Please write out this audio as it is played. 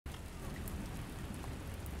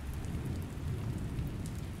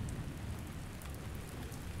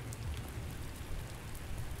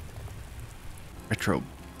Retro.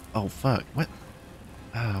 Oh, fuck. What?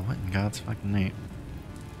 Ah, what in God's fucking name?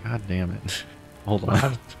 God damn it. Hold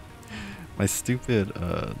on. My stupid,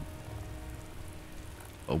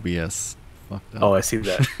 OBS fucked up. Oh, I see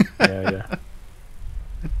that. Yeah.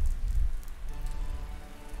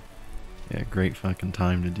 Yeah, great fucking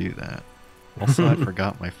time to do that. Also, I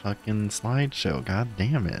forgot my fucking slideshow. God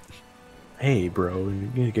damn it. Hey, bro,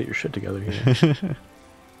 you need to get your shit together here.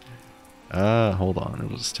 Hold on.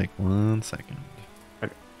 It'll just take 1 second.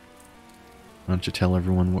 Okay. Why don't you tell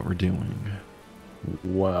everyone what we're doing?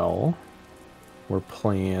 Well, we're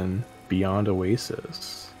playing Beyond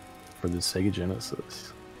Oasis for the Sega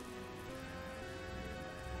Genesis.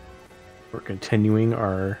 We're continuing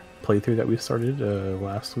our playthrough that we started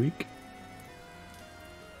last week.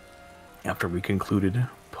 After we concluded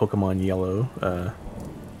Pokemon Yellow,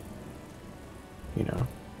 we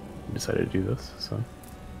decided to do this, so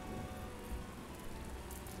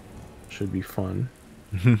should be fun.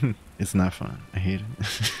 It's not fun. I hate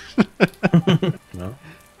it. No?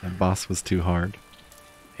 That boss was too hard.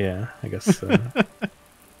 Yeah, I guess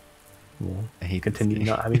we'll I hate continue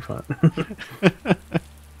not having fun.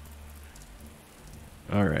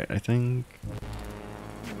 Alright, I think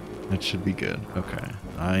that should be good. Okay,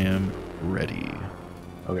 I am ready.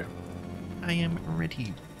 Okay. I am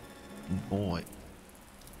ready, boy.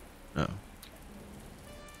 Oh.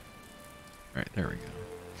 Alright, there we go.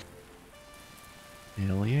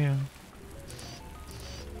 Hell yeah.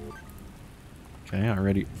 Okay, I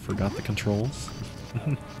already forgot the controls.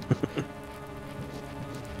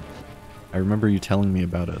 I remember you telling me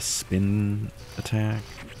about a spin attack.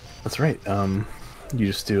 That's right. You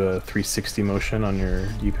just do a 360 motion on your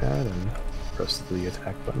D-pad and press the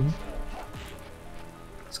attack button.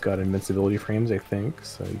 It's got invincibility frames, I think,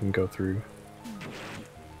 so you can go through,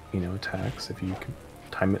 attacks if you can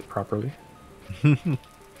time it properly. And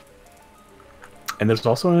there's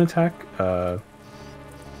also an attack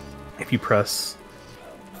if you press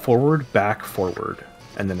forward, back, forward,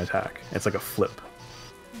 and then attack. It's like a flip.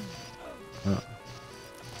 Oh. How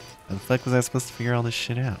the fuck was I supposed to figure all this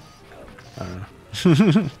shit out? I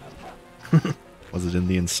don't know. Was it in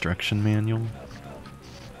the instruction manual?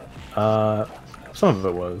 Some of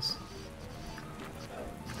it was.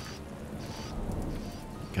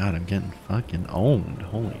 God, I'm getting fucking owned.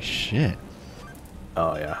 Holy shit.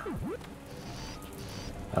 Oh yeah.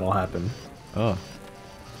 That'll happen. Oh.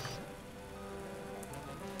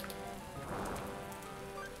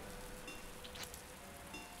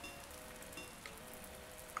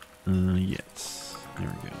 Yes.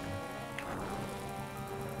 There we go.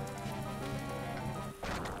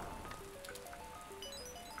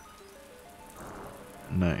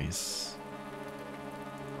 Nice.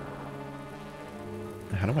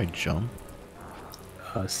 How do I jump?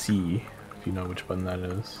 C, if you know which button that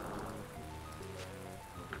is.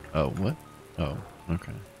 Oh, what? Oh,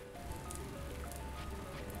 okay.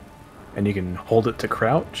 And you can hold it to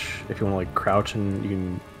crouch if you want to like crouch, and you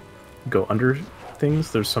can go under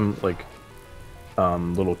things. There's some like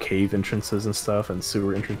little cave entrances and stuff, and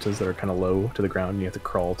sewer entrances that are kind of low to the ground, and you have to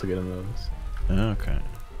crawl to get in those. Okay.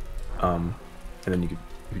 And then if you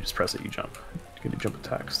just press it, you jump. You can do jump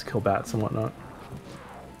attacks to kill bats and whatnot.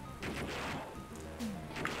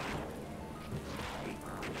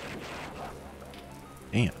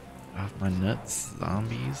 Damn. Off my nuts,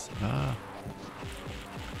 zombies. Ah.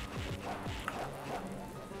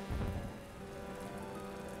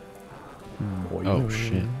 Oh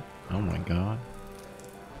shit. Oh my god.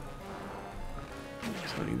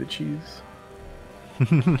 So I need the cheese.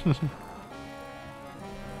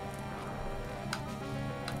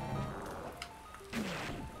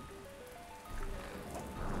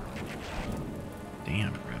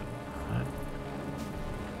 Damn, bro. What?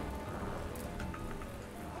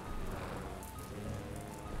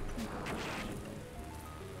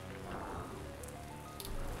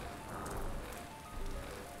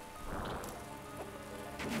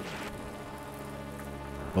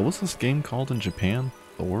 What was this game called in Japan?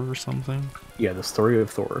 Thor or something? Yeah, the story of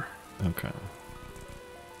Thor. Okay.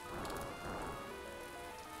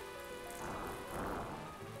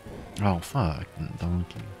 Oh, fucking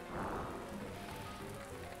donkey.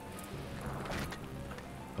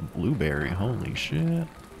 A blueberry, holy shit.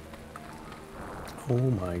 Oh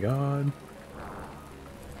my god.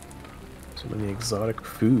 So many exotic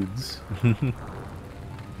foods.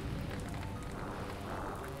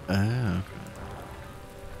 Ah, okay.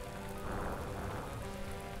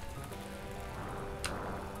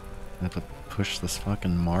 I have to push this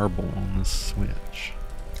fucking marble on this switch.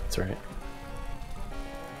 That's right.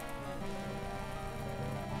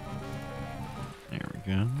 There we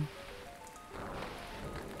go.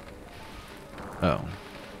 Oh,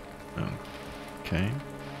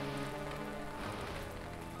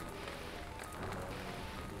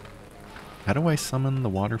 How do I summon the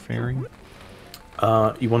water fairy?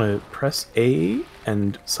 You want to press A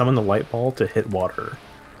and summon the light ball to hit water.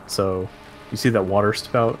 So, you see that water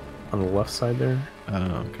spout on the left side there? Oh,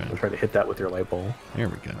 okay. I'll try to hit that with your light ball. There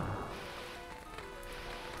we go.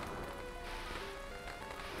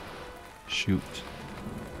 Shoot.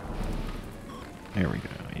 There we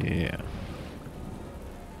go. Yeah.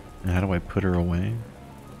 And how do I put her away?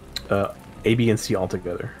 A, B, and C all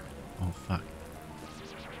together. Oh, fuck.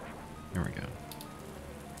 There we go.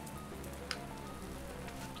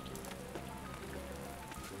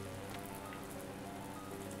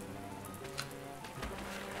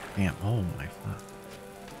 Damn, oh my fuck.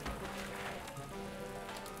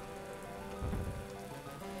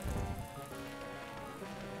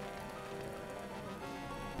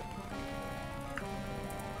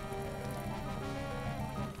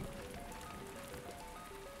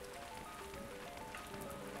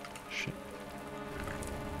 Shit.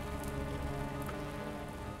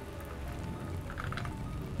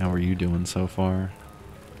 How are you doing so far?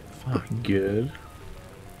 Fuck. Good.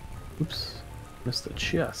 Oops. Missed the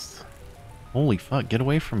chest. Holy fuck, get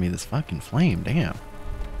away from me, this fucking flame, damn.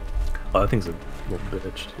 Oh, that thing's a little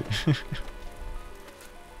bitch, dude.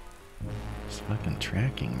 It's fucking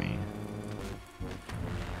tracking me.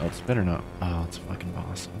 Oh, it's better not. Oh, it's a fucking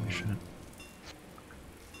boss. Holy shit.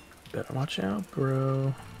 Better watch out,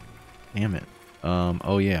 bro. Damn it.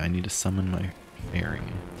 Oh yeah, I need to summon my fairy.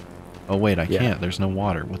 Oh wait, I can't. There's no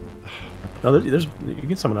water. What? No, there's you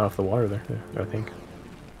can summon it off the water there, I think.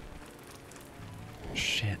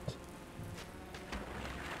 Shit.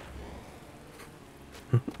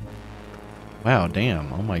 Wow,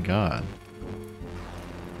 damn. Oh my god.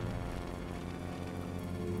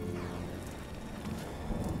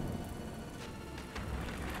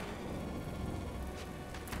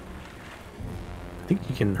 I think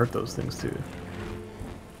you can hurt those things too.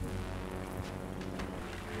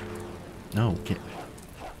 No, get.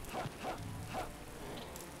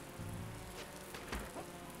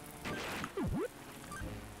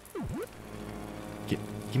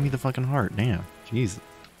 Give me the fucking heart, damn. Jesus.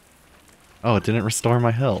 Oh, it didn't restore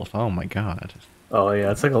my health. Oh my god. Oh yeah,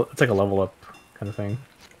 it's like a level up kind of thing.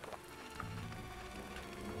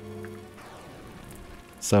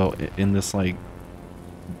 So in this like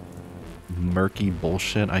murky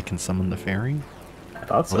bullshit, I can summon the fairy? I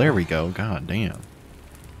thought so. Well, there we go. God damn.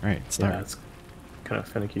 Alright, start. Yeah, it's kind of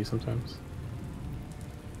finicky sometimes.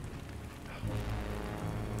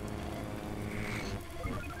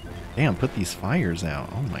 Damn, put these fires out.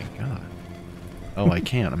 Oh my god. Oh, I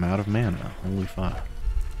can't. I'm out of mana. Holy fuck.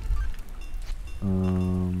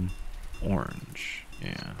 Orange.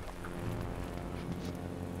 Yeah.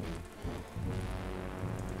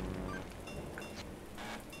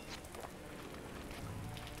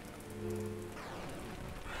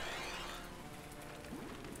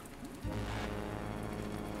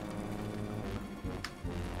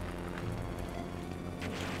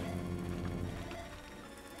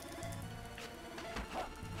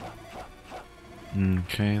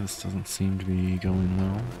 Okay, this doesn't seem to be going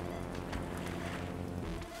well.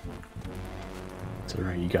 It's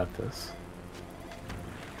alright, you got this.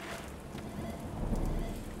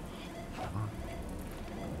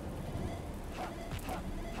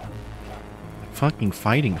 Fucking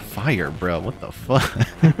fighting fire, bro. What the fuck?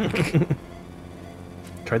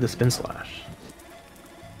 Try the spin slash.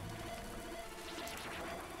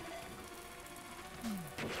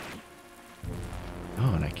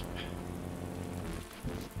 Oh, and I can...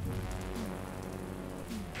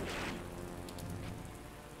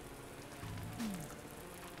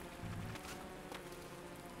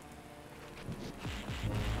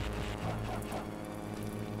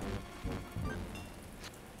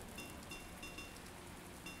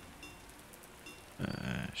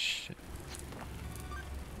 shit.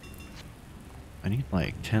 I need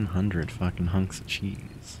like 1,000 fucking hunks of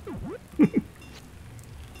cheese. Oh,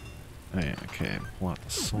 yeah, okay, pull out the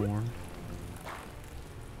sword.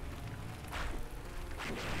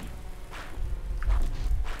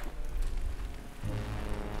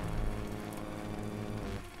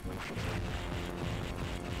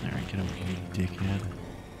 Alright, get over here, you dickhead.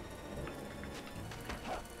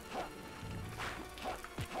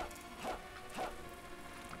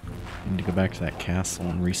 Need to go back to that castle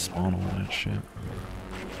and respawn all that shit.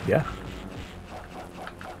 Yeah.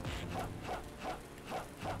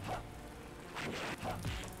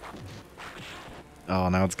 Oh,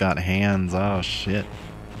 now it's got hands. Oh, shit.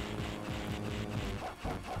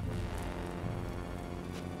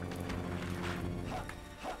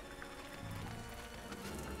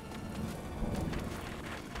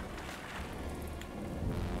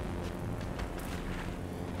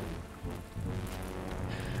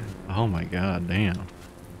 Oh my god, damn.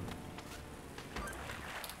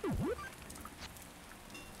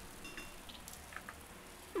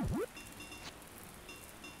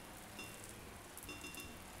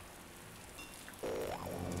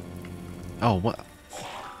 Oh, what?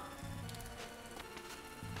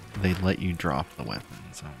 They let you drop the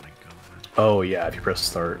weapons. Oh my god. Oh yeah, if you press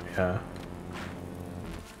start, yeah.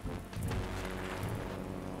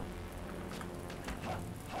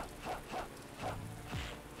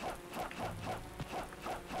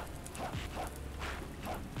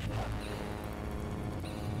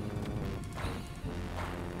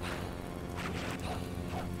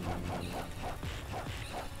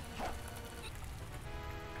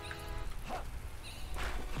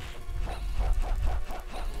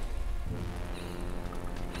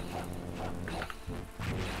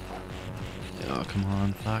 Oh, come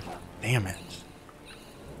on, fuck. Damn it.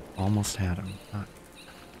 Almost had him. Fuck.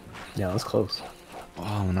 Yeah, that's close.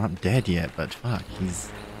 Oh, not dead yet, but fuck, he's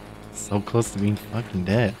so close to being fucking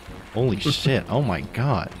dead. Holy shit, oh my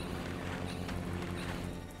god.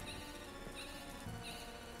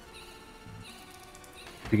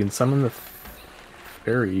 If you can summon the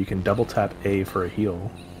fairy, you can double tap A for a heal.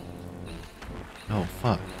 Oh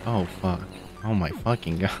fuck, oh fuck. Oh my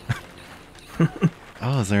fucking god.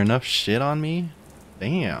 Oh, is there enough shit on me?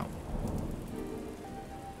 Damn.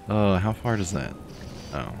 Oh, how far does that?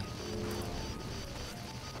 Oh.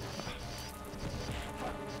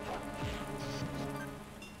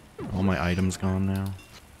 All my items gone now?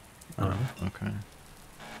 Oh, okay.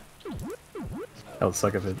 That would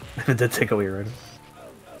suck if it did take away your item.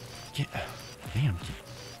 Yeah. Damn.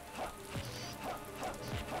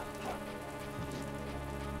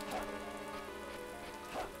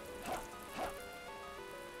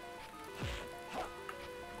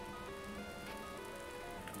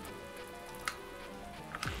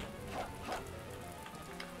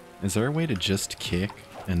 Is there a way to just kick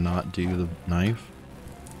and not do the knife?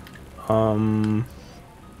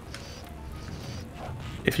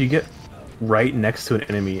 If you get right next to an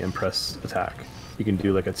enemy and press attack, you can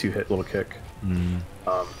do like a 2-hit little kick.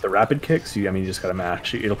 The rapid kicks, you just gotta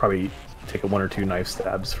mash. It'll probably take a 1 or 2 knife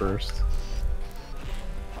stabs first.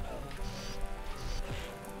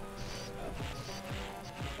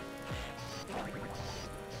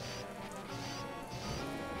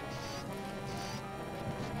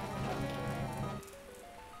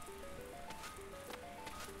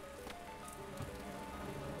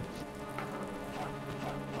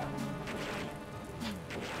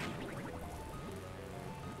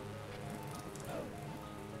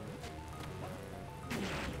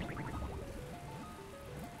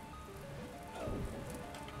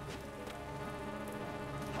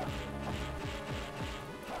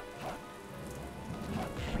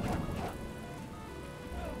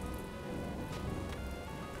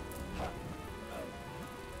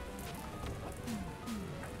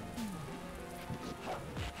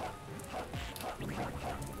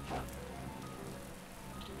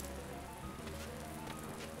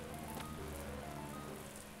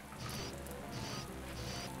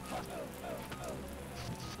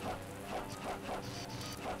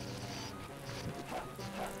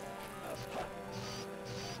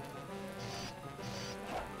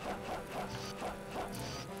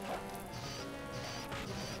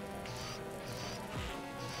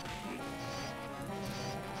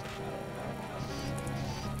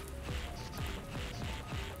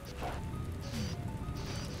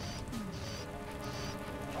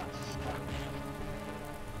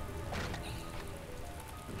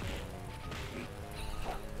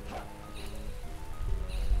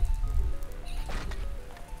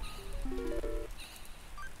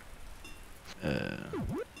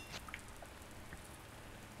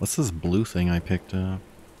 What's this blue thing I picked up?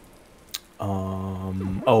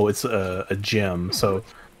 Oh, it's a gem. So,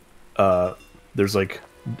 there's like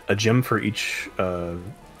a gem for each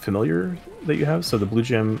familiar that you have. So the blue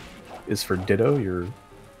gem is for Ditto, your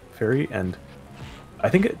fairy, and I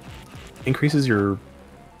think it increases her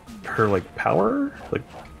like power. Like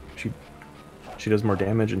she does more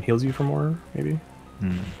damage and heals you for more, maybe.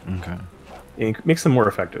 Okay. It makes them more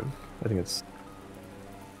effective. I think it's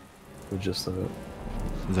the gist of it.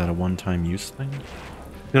 Is that a one-time use thing?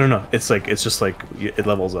 No. It's just like it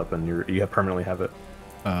levels up and you permanently have it.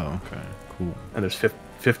 Oh, okay. Cool. And there's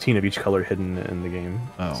 15 of each color hidden in the game.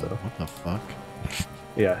 Oh, so. What the fuck?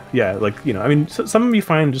 Yeah, like, I mean, some of them you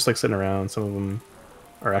find just like sitting around, some of them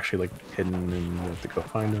are actually like hidden and you have to go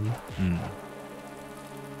find them.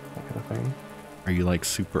 That kind of thing. Are you like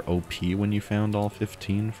super OP when you found all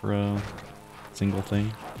 15 for a single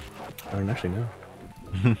thing? I don't actually know.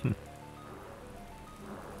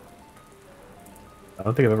 I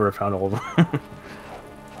don't think I've ever found all of them.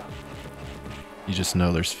 You just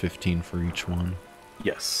know there's 15 for each one.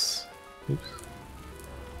 Yes. Oops.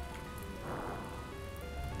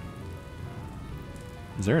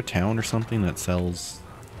 Is there a town or something that sells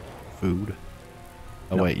food?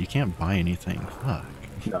 Oh No. wait, you can't buy anything. Fuck.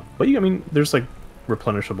 No, but I mean, there's like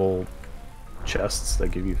replenishable chests that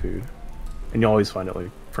give you food, and you always find it like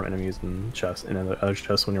from enemies and chests and other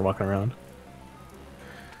chests when you're walking around.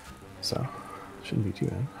 So, shouldn't be too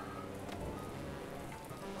bad.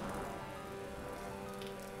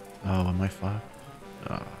 Oh, am I fucked?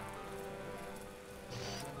 Oh.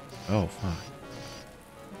 Oh, fuck.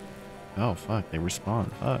 Oh, fuck. They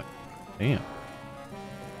respawn. Fuck. Damn.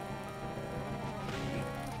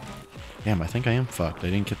 Damn, I think I am fucked.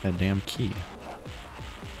 I didn't get that damn key.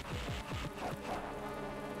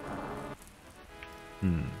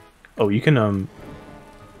 Oh, you can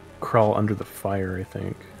crawl under the fire, I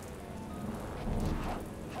think.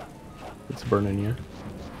 It's burning you.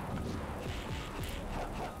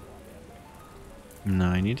 No,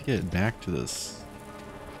 I need to get back to this.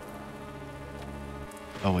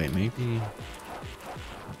 Oh, wait, maybe...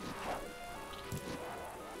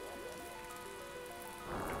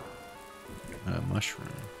 mushroom.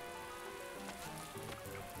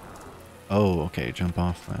 Oh, okay, jump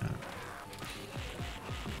off that.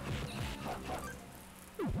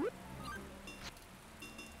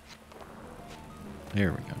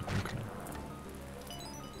 There we go, okay.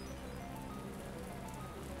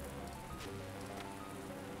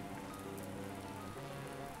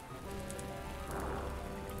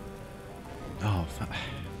 Oh,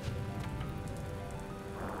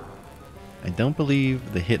 I don't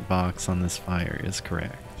believe the hitbox on this fire is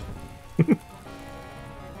correct. It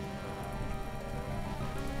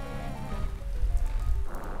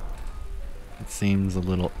seems a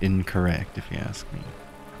little incorrect, if you ask me.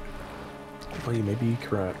 Well, you may be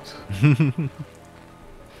correct.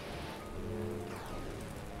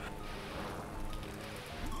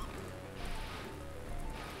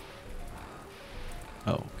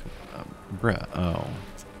 Oh, bruh, oh.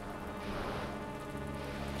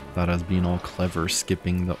 Thought I was being all clever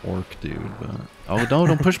skipping the orc dude, but... Oh,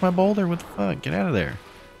 don't push my boulder, what the fuck? Get out of there.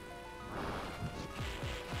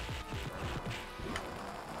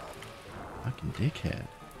 Fucking dickhead.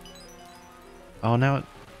 Oh, now it...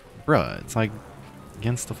 Bruh, it's like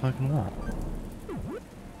against the fucking wall.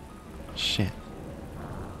 Shit.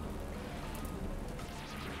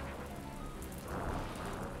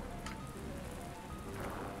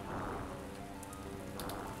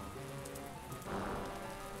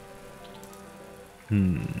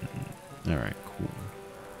 Alright, cool.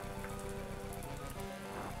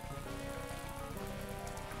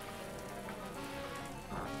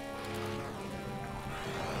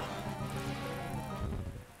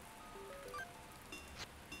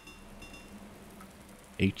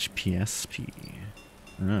 HPSP.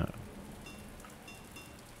 Oh.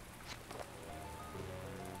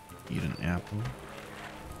 Eat an apple.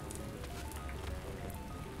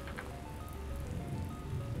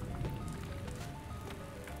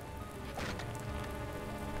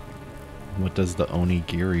 What does the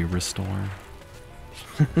onigiri restore?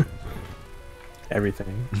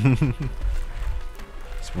 Everything.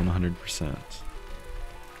 It's 100%.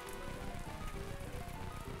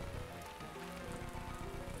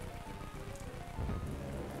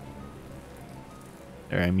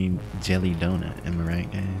 Or I mean jelly donut, am I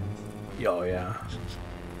right, guys? Oh yeah.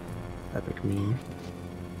 Epic meme.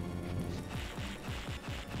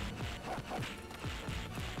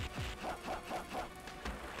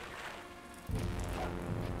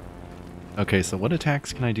 Okay, so what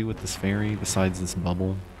attacks can I do with this fairy besides this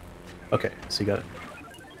bubble? Okay, so you got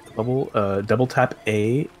bubble, double tap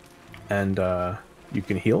A, and you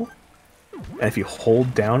can heal. And if you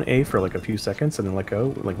hold down A for like a few seconds and then let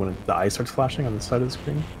go, like when the eye starts flashing on the side of the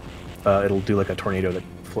screen, it'll do like a tornado that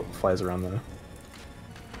flies around the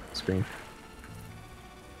screen.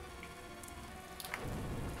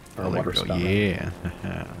 Or Oh, there we go. Yeah.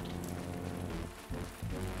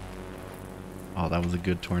 Oh, that was a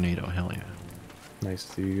good tornado. Hell yeah. Nice,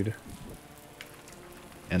 dude.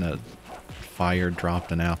 And a fire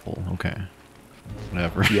dropped an apple. Okay.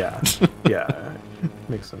 Whatever. Yeah. Yeah.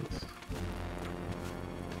 Makes sense.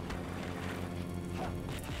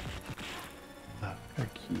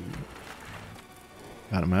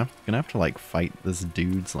 God, I'm gonna have to like fight this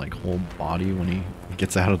dude's like whole body when he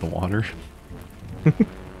gets out of the water. Oh,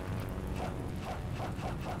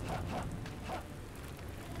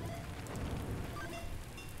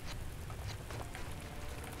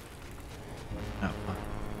 fuck.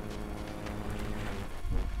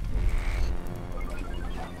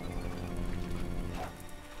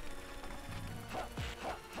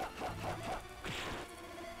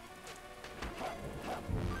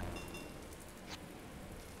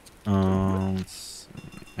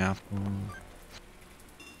 apple.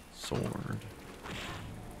 Sword.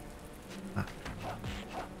 Ah.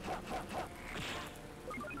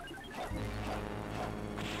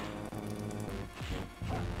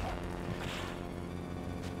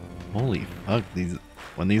 Holy fuck,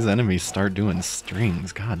 when these enemies start doing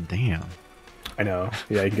strings, god damn. I know.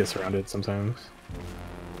 Yeah, you can get surrounded sometimes.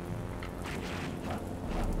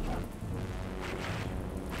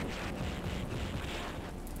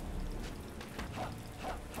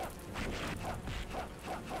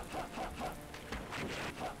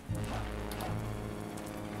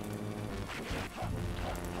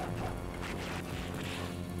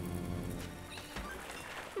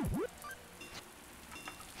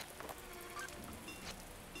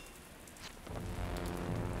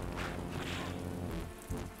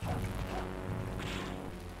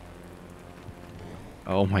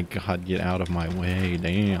 Oh my god, get out of my way,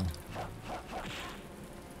 damn.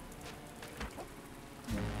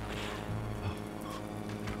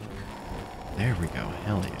 There we go,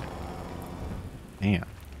 hell yeah.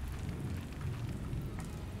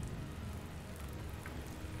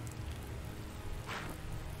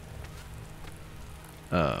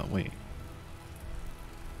 Damn. Wait.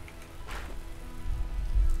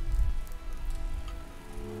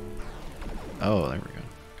 Oh, there we go.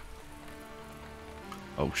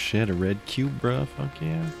 Oh shit, a red cube, bruh. Fuck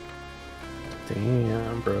yeah.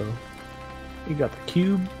 Damn, bro. You got the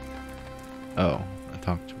cube? Oh, I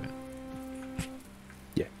talked to it.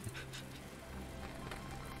 Yeah.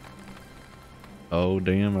 Oh,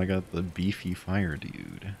 damn, I got the beefy fire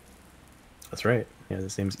dude. That's right. Yeah,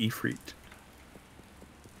 his name's Ifrit.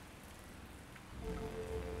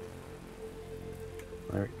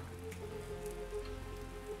 Alright.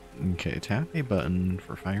 Okay, tap A button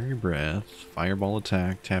for fiery breath. Fireball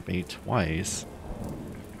attack, tap A twice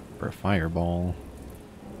for a fireball.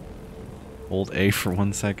 Hold A for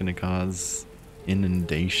 1 second to cause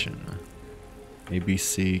inundation.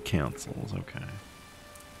 ABC cancels, okay.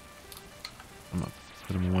 I'm gonna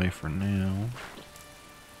put him away for now.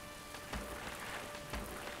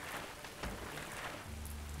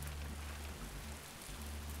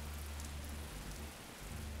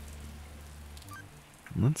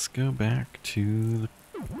 Let's go back to the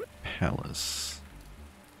palace.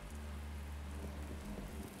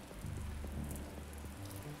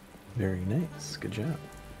 Very nice. Good job.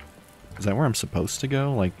 Is that where I'm supposed to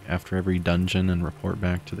go? Like, after every dungeon and report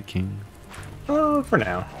back to the king? Oh, for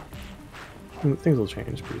now. Things will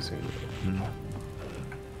change pretty soon. Mm.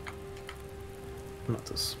 Not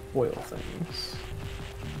to spoil things.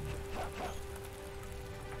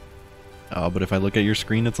 Oh, but if I look at your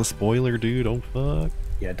screen, it's a spoiler, dude. Oh, fuck.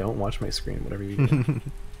 Yeah, don't watch my screen, whatever you do.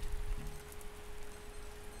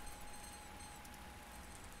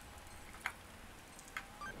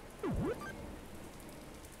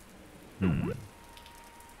 Hmm.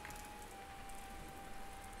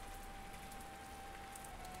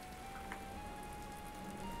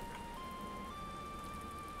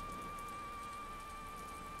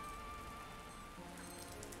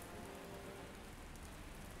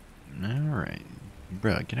 Alright.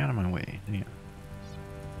 Bruh, get out of my way. Damn.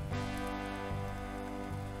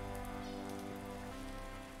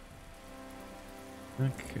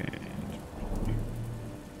 Okay.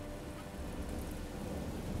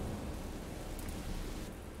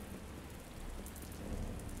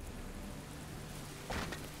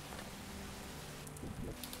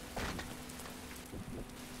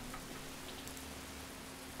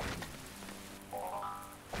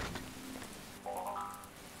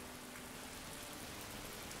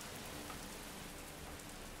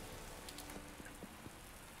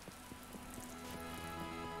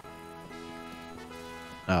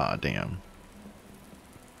 Ah, damn.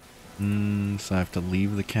 So I have to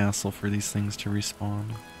leave the castle for these things to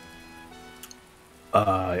respawn?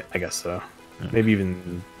 I guess so. Okay. Maybe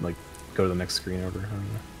even, like, go to the next screen over. I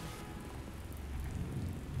don't know.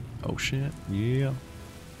 Oh shit, yeah.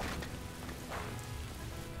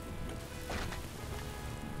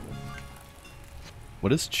 What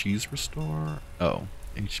does cheese restore? Oh,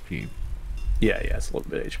 HP. Yeah, it's a little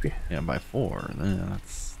bit HP. Yeah, by 4.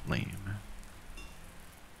 That's lame.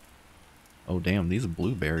 Oh damn, these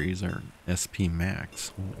blueberries are SP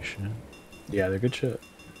max. Holy shit. Yeah, they're good shit.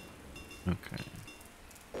 Okay.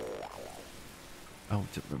 Oh,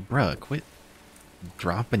 bruh, quit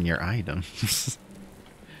dropping your items.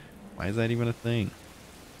 Why is that even a thing?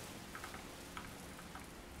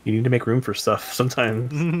 You need to make room for stuff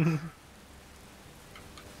sometimes. Let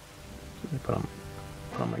me put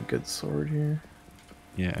on my good sword here.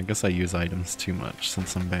 Yeah, I guess I use items too much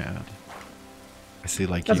since I'm bad. I see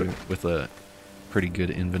like That's you okay. with a pretty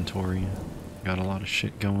good inventory. Got a lot of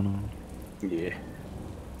shit going on. Yeah.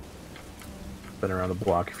 Been around the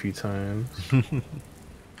block a few times.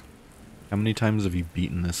 How many times have you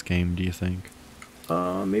beaten this game, do you think?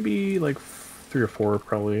 Maybe like 3 or 4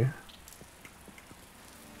 probably.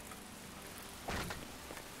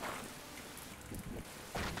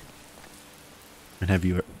 And have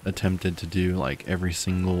you attempted to do like every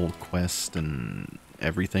single quest and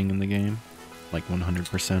everything in the game? Like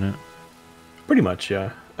 100% it? Pretty much,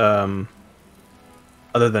 yeah.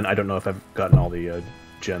 Other than I don't know if I've gotten all the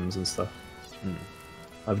gems and stuff.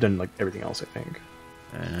 I've done like everything else, I think.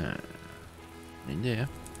 Yeah.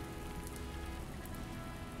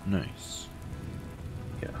 Nice.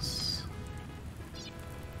 Yes.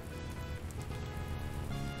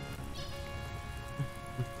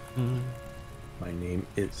 My name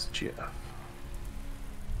is Jeff.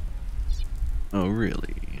 Oh,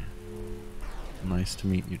 really? Nice to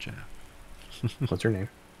meet you, Jeff. What's your name?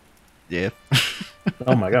 Jeff.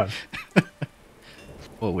 Oh my god.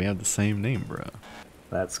 Well, we have the same name, bro.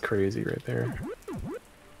 That's crazy right there.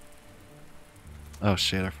 Oh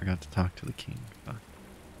shit, I forgot to talk to the king. Fuck.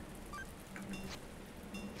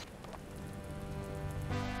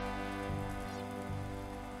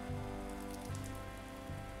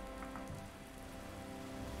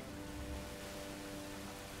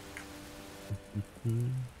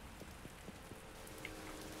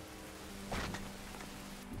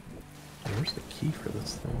 Where's the key for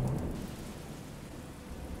this thing?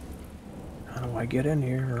 How do I get in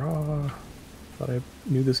here? Oh, thought I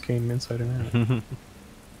knew this game inside and out.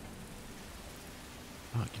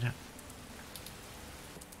 Oh, get out.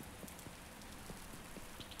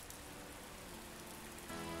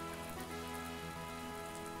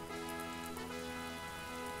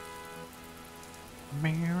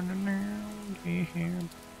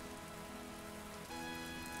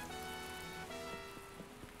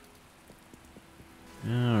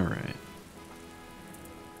 Alright.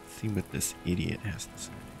 See what this idiot has to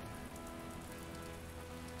say.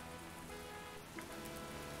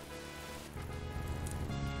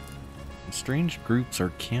 Strange groups are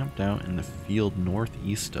camped out in the field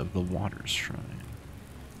northeast of the Waters Shrine.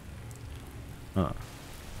 Huh.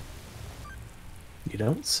 You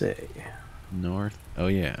don't say. North. Oh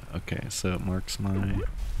yeah. Okay, so it marks my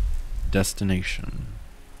destination.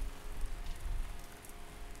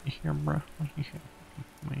 You here, bro? You here,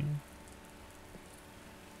 man?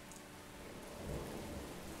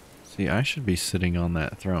 See, I should be sitting on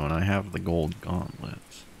that throne. I have the gold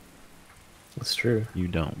gauntlets. That's true. You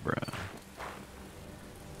don't, bro.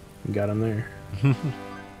 You got him there. Why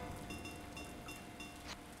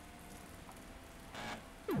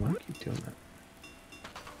do I keep doing that?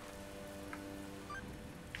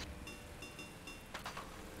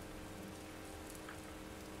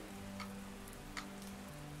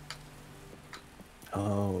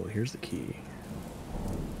 Oh, here's the key.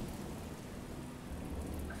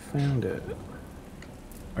 I found it.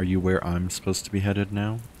 Are you where I'm supposed to be headed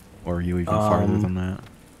now? Or are you even farther than that?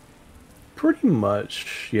 Pretty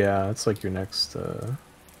much, yeah. It's like your next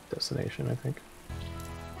destination, I think.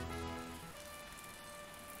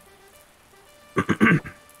 Wait,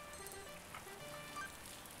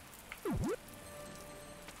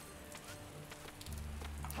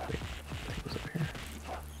 it was up here.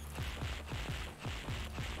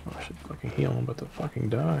 Oh, I should fucking heal. I'm about to fucking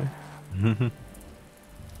die. Do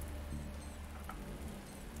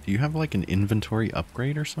you have like an inventory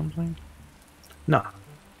upgrade or something? Nah.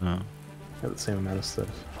 Oh. I have the same amount of stuff.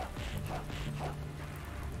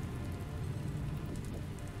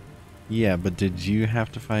 Yeah, but did you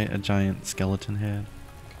have to fight a giant skeleton head?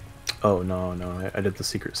 Oh, no, no. I did the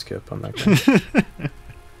secret skip on that guy.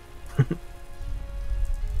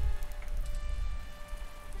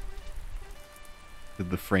 Did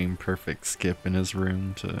the frame perfect skip in his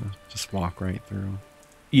room to just walk right through?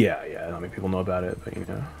 Yeah, yeah. Not many people know about it, but you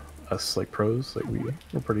know, us like pros, like we're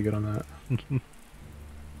pretty good on that.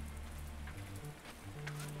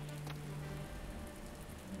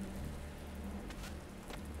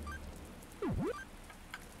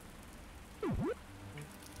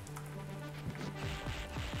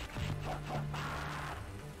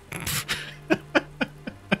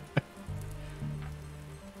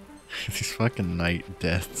 These fucking night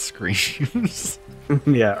death screams.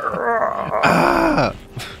 Yeah. Ah!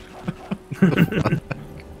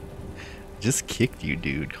 Just kicked you,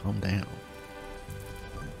 dude. Calm down.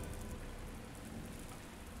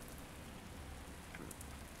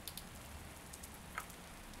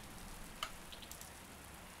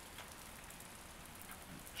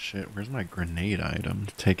 Shit, where's my grenade item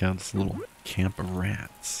to take out this little camp of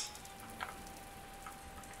rats?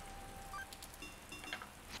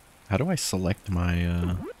 How do I select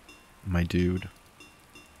my my dude?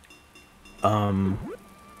 You're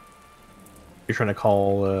trying to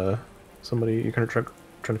call somebody. You're trying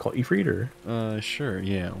to call Ifrit, or Sure,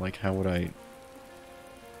 yeah. Like, how would I?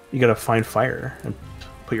 you gotta find fire and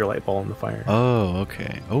put your light ball in the fire. Oh,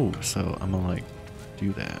 okay. Oh, so I'm gonna like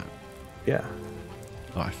do that. Yeah.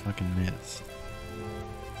 Oh, I fucking missed.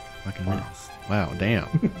 Fucking missed. Wow, damn.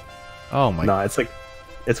 Oh my. No, it's like,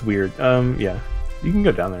 it's weird. Yeah, you can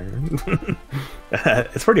go down there.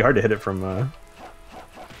 It's pretty hard to hit it from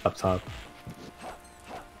up top.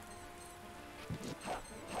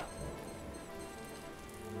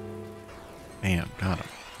 Bam, got him.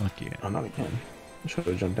 Fuck yeah. Oh, not again. I should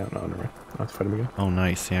have jumped down. Oh, never mind. I'll have to fight him again. Oh,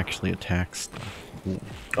 nice. He actually attacks stuff. Ooh.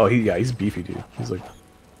 Oh, he's beefy, dude. He's like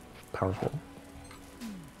powerful.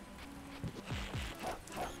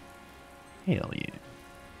 Hell yeah.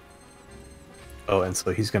 Oh, and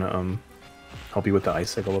so he's gonna help you with the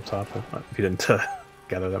icicle up top if you didn't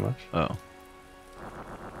gather that much. Oh.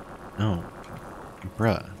 No.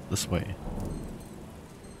 Bruh, this way.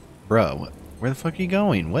 Bruh, what? Where the fuck are you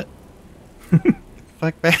going? What?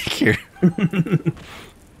 Fuck back here.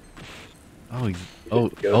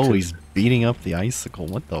 Oh, he's beating up the icicle.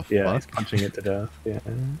 What the Yeah, fuck? he's punching it to death. Yeah.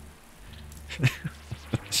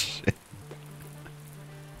 Shit.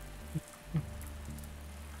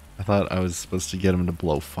 I thought I was supposed to get him to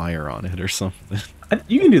blow fire on it or something.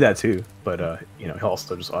 You can do that too, but you know, he'll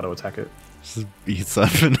also just auto attack it. Just beats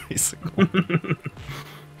up an icicle.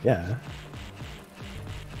 Yeah.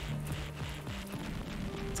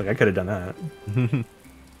 It's like I could have done that.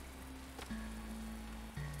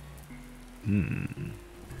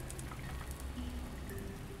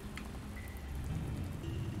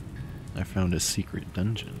 I found a secret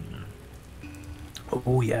dungeon.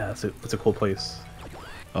 Oh yeah, it's a cool place.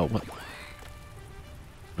 Oh, what?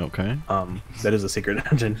 Okay. That is a secret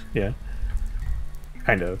dungeon. Yeah.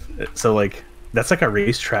 Kind of. So like that's like a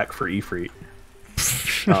racetrack for Ifrit.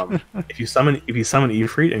 If you summon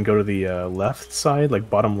Ifrit and go to the left side, like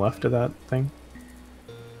bottom left of that thing,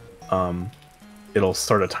 it'll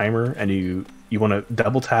start a timer, and you want to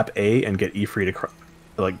double tap A and get Ifrit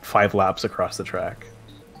like 5 laps across the track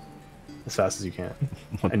as fast as you can,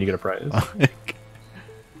 and you get a prize.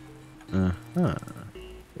 Uh-huh.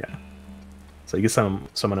 Yeah. So you can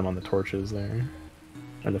summon him on the torches there,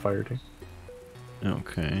 and the fire tank.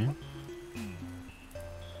 Okay.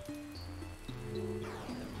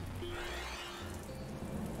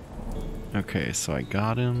 Okay, so I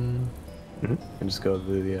got him. And just go to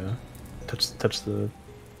the touch the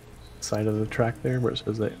side of the track there where it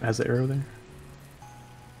says that has the arrow there.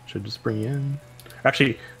 Should just bring you in.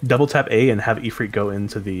 Actually, double tap A and have Ifrit go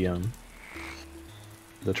into the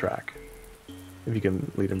track. If you can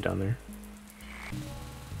lead him down there.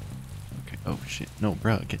 Okay. Oh shit! No,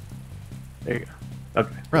 bruh, get. There you go.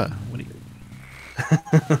 Okay. Bruh, what are you?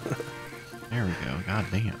 There we go. God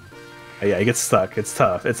damn. Yeah, it gets stuck. It's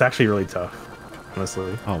tough. It's actually really tough,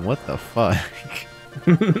 honestly. Oh, what the fuck?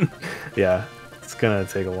 Yeah, it's gonna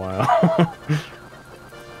take a while.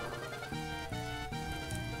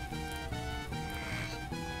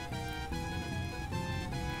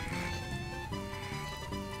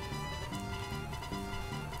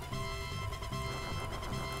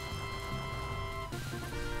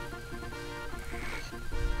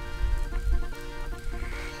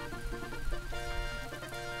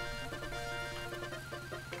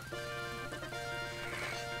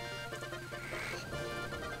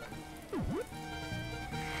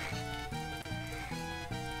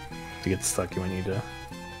 To get stuck, you might need to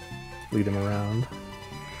lead him around.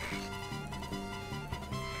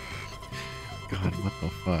 God, what the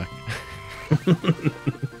fuck?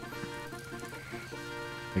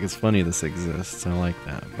 Like, it's funny this exists. I like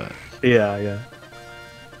that, but Yeah.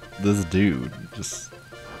 this dude just,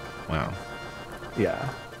 wow. Yeah.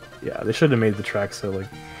 They should have made the track so like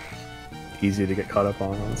easy to get caught up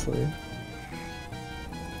on, honestly.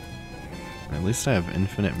 At least I have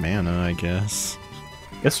infinite mana, I guess.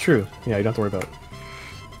 That's true. Yeah, you don't have to worry about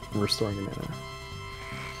restoring your mana.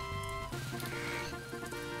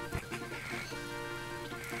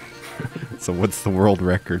 So what's the world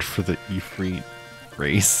record for the Ifrit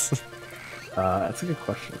race? That's a good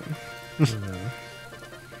question. I don't know.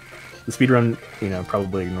 The speedrun,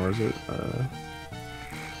 probably ignores it.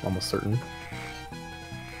 Almost certain.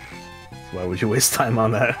 So why would you waste time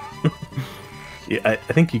on that? Yeah, I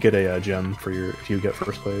think you get a gem for if you get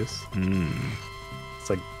first place. It's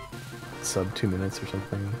like sub 2 minutes or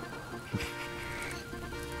something.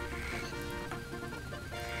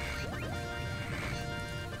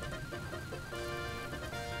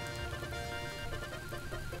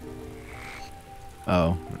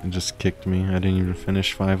 Oh, It just kicked me. I didn't even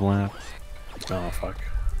finish 5 laps. Oh, fuck.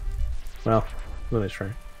 Well, nice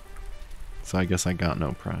try. So I guess I got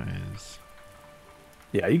no prize.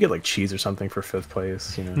 Yeah, you get like cheese or something for 5th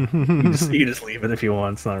place, you know. you just leave it if you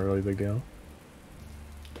want, it's not a really big deal.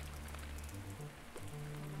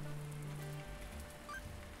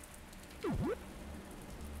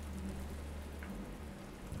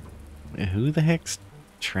 Who the heck's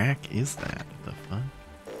track is that? The fuck?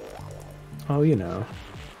 Oh, you know.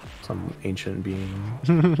 Some ancient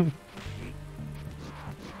being.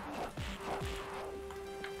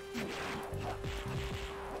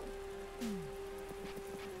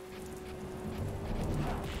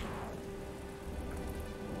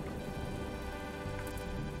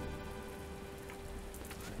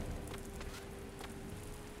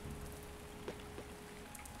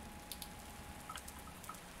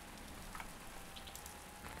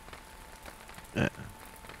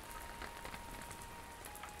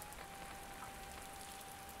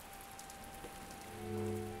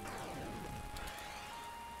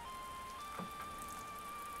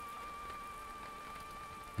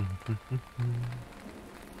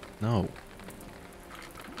 No.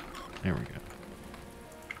 There we go.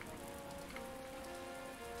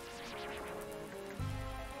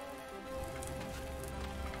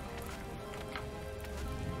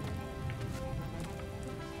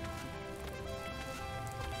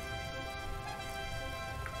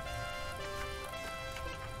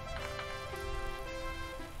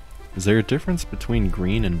 Is there a difference between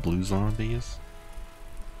green and blue zombies?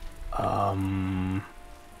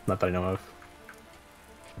 Not that I know of.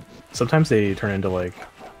 Sometimes they turn into like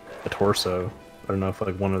a torso. I don't know if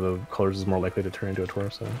like one of the colors is more likely to turn into a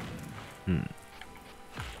torso. Hmm.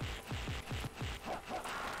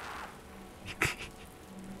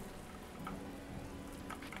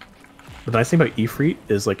 The nice thing about Ifrit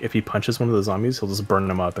is like if he punches one of the zombies, he'll just burn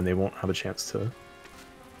them up and they won't have a chance to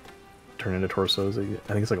turn into torsos. I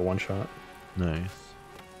think it's like a one shot. Nice.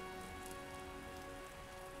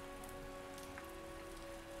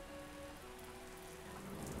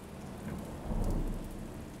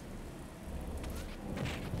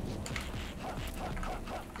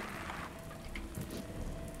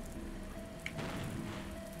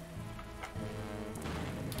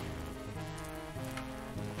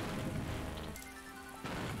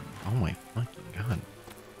 Oh my fucking god.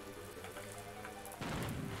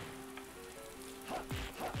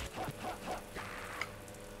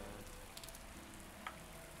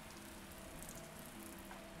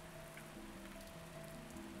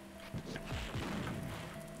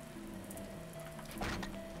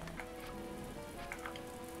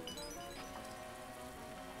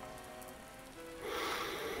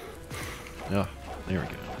 Oh, there we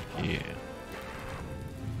go. Yeah.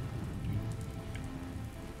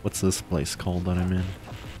 What's this place called that I'm in?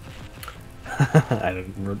 I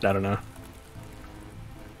don't know.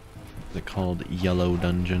 Is it called Yellow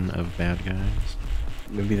Dungeon of Bad Guys?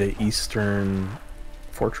 Maybe the Eastern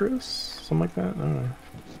Fortress? Something like that? I don't know.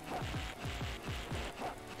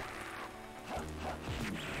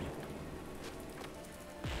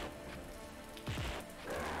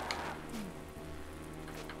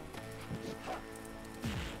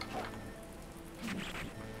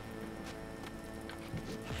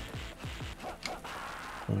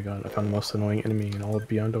 Oh my god, I found the most annoying enemy in all of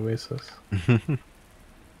Beyond Oasis. Kinda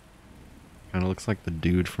looks like the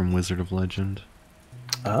dude from Wizard of Legend.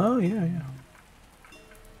 Oh, yeah, yeah.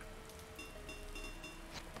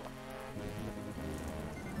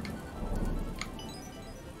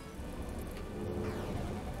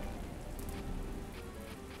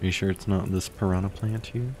 Are you sure it's not this piranha plant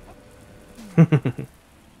here?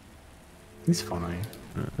 He's fine.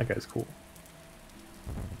 That guy's cool.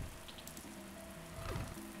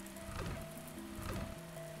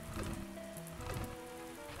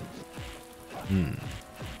 Hmm.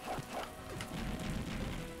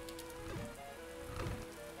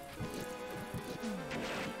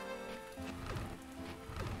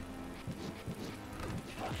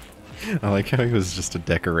 I like how he was just a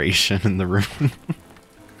decoration in the room.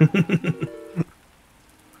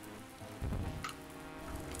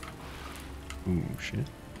 Ooh, shit.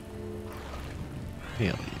 Hell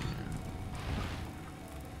yeah.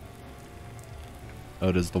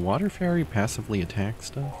 Oh, does the water fairy passively attack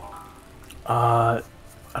stuff? I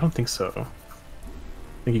don't think so. I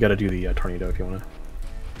think you gotta do the tornado if you wanna.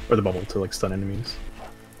 Or the bubble to like stun enemies.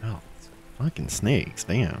 Oh, it's fucking snakes,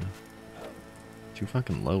 damn. Too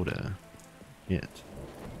fucking low to hit.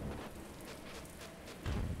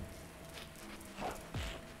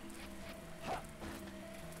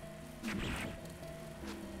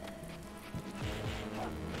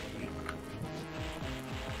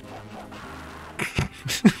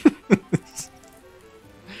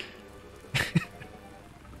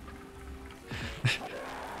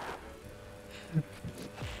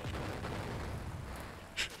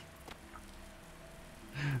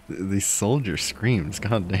 these soldier screams,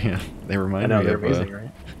 god damn. They I remind know, me they're of amazing, right?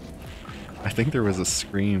 I think there was a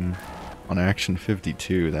scream on Action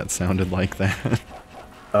 52 that sounded like that.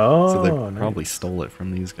 So they Oh, probably nice. stole it from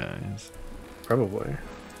these guys. Probably.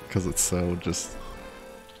 Because it's so just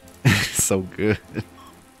so good.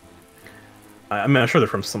 I mean, I'm sure they're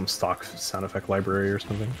from some stock sound effect library or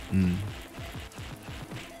something. Mm.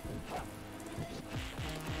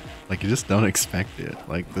 Like, you just don't expect it.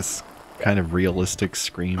 Like, this kind of realistic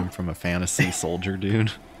scream from a fantasy soldier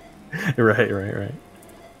dude. Right.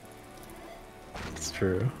 It's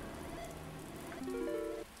true.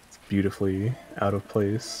 It's beautifully out of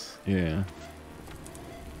place. Yeah.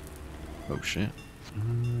 Oh, shit.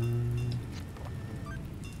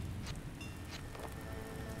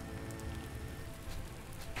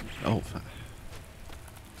 Oh, fuck.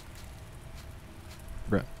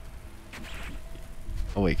 Bruh.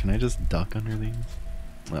 Oh, wait, can I just duck under these?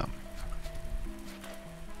 No.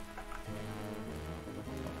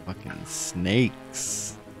 Fucking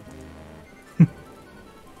snakes.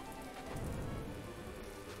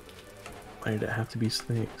 Why did it have to be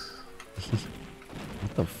snakes?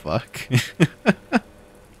 What the fuck?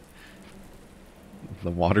 The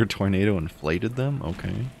water tornado inflated them?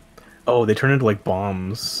 Okay. Oh, they turn into like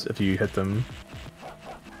bombs if you hit them.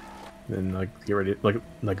 Then like get ready,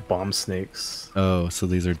 like bomb snakes. Oh, so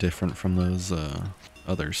these are different from those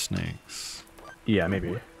other snakes. Yeah,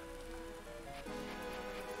 maybe.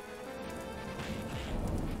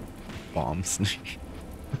 Bomb snake.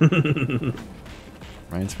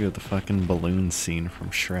 Reminds me of the fucking balloon scene from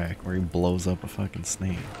Shrek where he blows up a fucking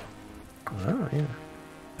snake. Oh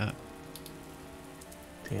yeah.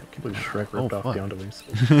 Damn, can't believe Shrek ripped off fuck. Beyond Elise.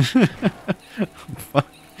 Fuck.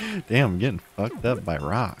 Damn, I'm getting fucked up by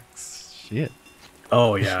rocks. Shit.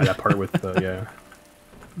 Oh yeah, that part with the yeah.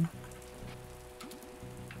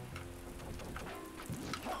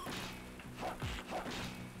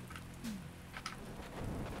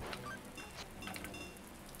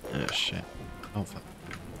 Oh shit. Oh fuck.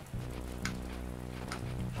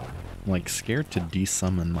 I'm like scared to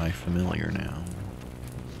desummon my familiar now.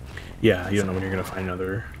 Yeah, you don't know when you're gonna find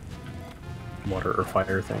another water or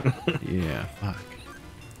fire thing. Yeah, fuck.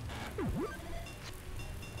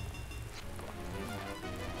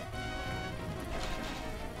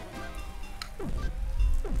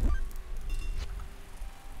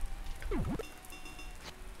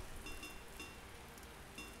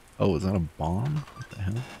 Oh, is that a bomb? What the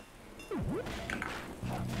hell?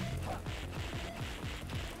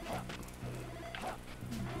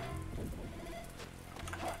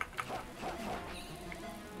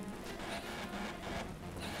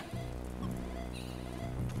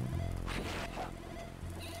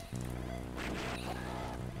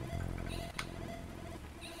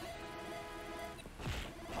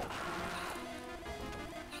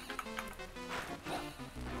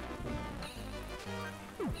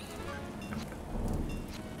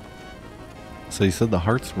 So you said the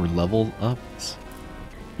hearts were level ups?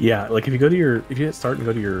 Yeah, like if you hit start and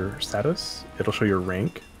go to your status, it'll show your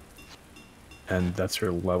rank. And that's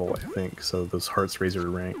your level, I think. So those hearts raise your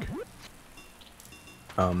rank.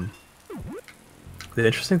 The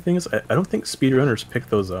interesting thing is, I don't think speedrunners pick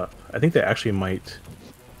those up. I think they actually might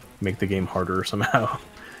make the game harder somehow.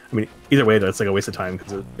 I mean, either way, that's like a waste of time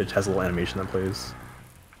because it has a little animation that plays.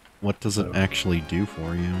 What does it actually do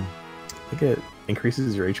for you? I think it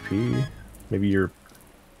increases your HP, maybe your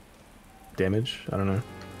damage. I don't know.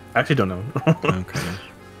 I actually don't know. Okay.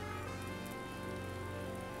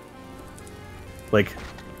 Like,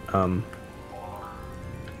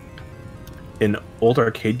 in old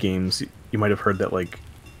arcade games, you might have heard that, like,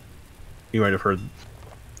 it referred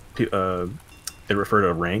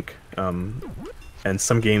to rank, and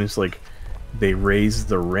some games, like, they raise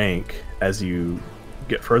the rank as you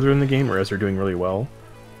get further in the game or as you're doing really well.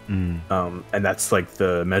 And that's, like,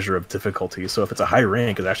 the measure of difficulty. So if it's a high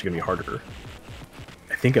rank, it's actually going to be harder.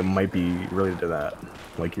 I think it might be related to that.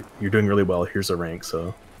 Like, you're doing really well, here's a rank,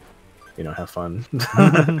 so, you know, have fun.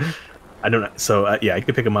 I don't know. So, yeah, I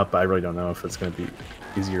could pick them up, but I really don't know if it's going to be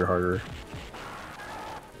easier or harder.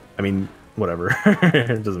 I mean, whatever.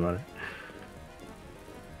 It doesn't matter.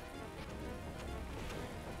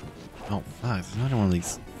 Oh fuck, it's another one of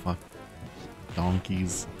these fuck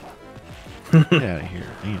donkeys. Get out of here,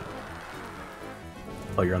 damn.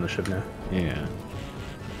 Oh, you're on the ship now? Yeah.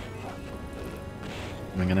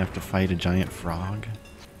 Am I gonna have to fight a giant frog?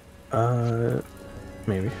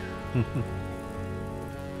 Maybe.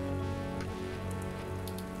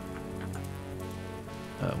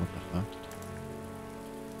 What the fuck?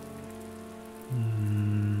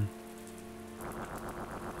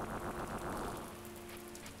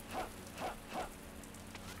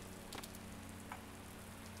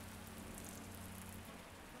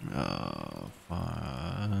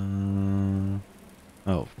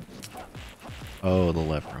 Oh, the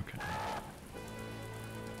lever. Okay.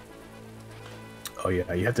 Oh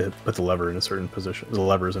yeah, you have to put the lever in a certain position. The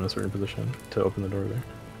lever's in a certain position to open the door there.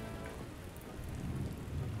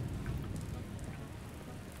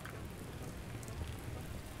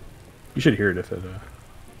 You should hear it if it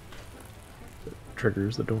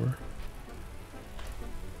triggers the door.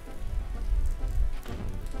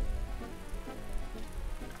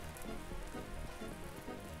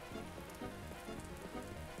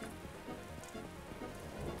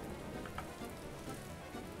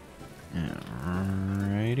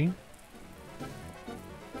 Alrighty.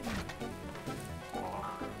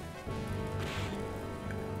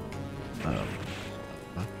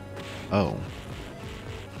 Oh.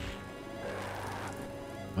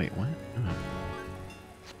 Wait, what?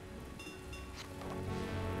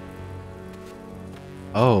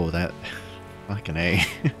 Oh, that fucking A.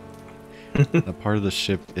 The part of the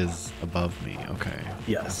ship is above me. Okay.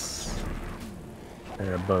 Yes.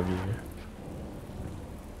 They're above you.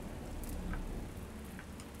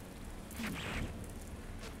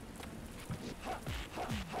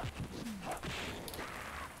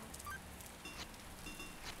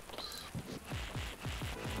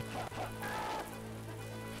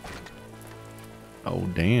 Oh,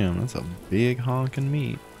 damn. That's a big honking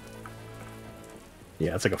meat.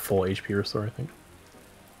 Yeah, it's like a full HP restore, I think.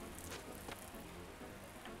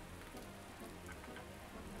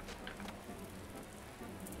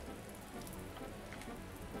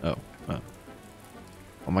 Oh. Oh.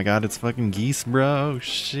 Oh my god, it's fucking geese, bro.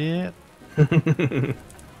 Shit. I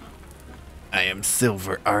am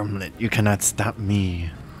Silver Armlet. You cannot stop me.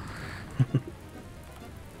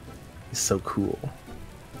 He's so cool.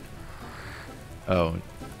 Oh.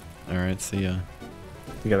 Alright, see ya.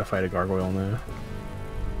 You gotta fight a gargoyle now.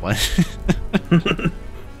 What?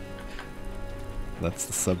 That's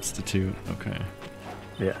the substitute. Okay.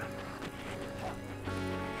 Yeah.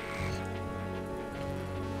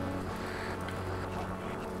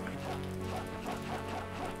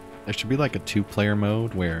 There should be like a two-player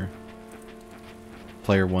mode where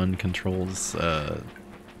player one controls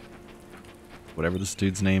whatever this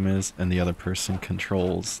dude's name is, and the other person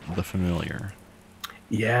controls the familiar.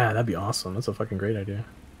 Yeah, that'd be awesome. That's a fucking great idea.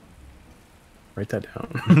 Write that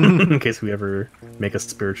down in case we ever make a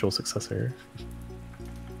spiritual successor.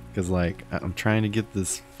 Because like I'm trying to get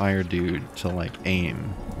this fire dude to like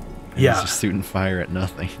aim. And Yeah. He's just shooting fire at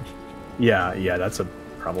nothing. Yeah, that's a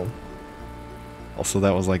problem. Also,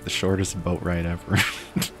 that was like the shortest boat ride ever.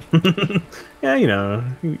 Yeah, you know,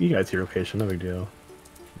 you got zero location, no big deal.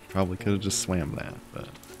 Probably could have just swam that, but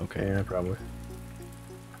okay. Yeah, probably.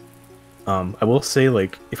 I will say,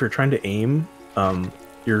 like, if you're trying to aim,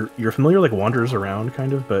 your familiar like wanders around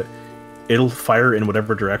kind of, but it'll fire in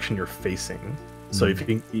whatever direction you're facing. So if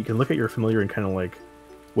you can look at your familiar and kind of like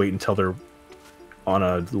wait until they're on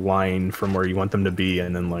a line from where you want them to be,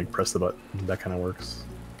 and then like press the button. That kind of works.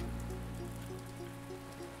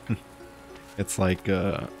 It's like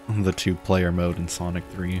the two-player mode in Sonic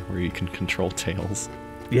 3 where you can control Tails.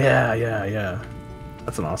 Yeah.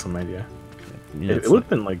 That's an awesome idea. Yeah, It would have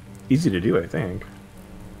been like easy to do, I think.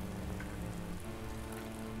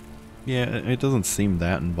 Yeah, it doesn't seem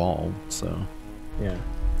that involved, so... Yeah.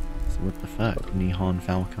 So what the fuck? Nihon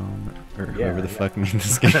Falcon? Or Yeah, whoever the fuck made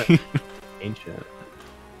this game. Ancient.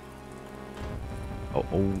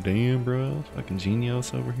 Oh, damn, bro. Fucking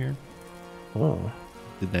genius over here. Oh.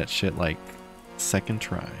 Did that shit like second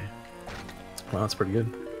try. Wow, that's pretty good.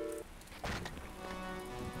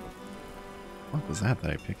 What was that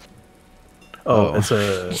I picked? Oh, it's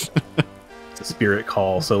a spirit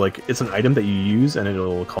call. So like it's an item that you use and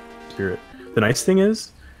it'll call spirit. The nice thing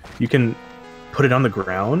is you can put it on the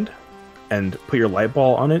ground and put your light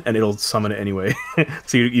ball on it and it'll summon it anyway.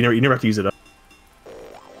 So you never have to use it up.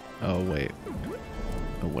 Oh, wait.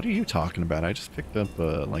 Oh, what are you talking about? I just picked up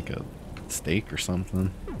like a steak or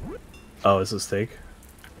something. Oh, it's a stake.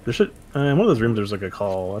 There should in one of those rooms there's like a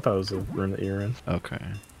call. I thought it was a room that you're in. Okay.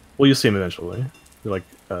 Well, you'll see them eventually. They're like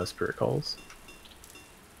spirit calls.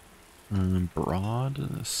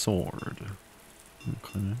 Broad sword.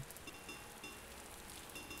 Okay.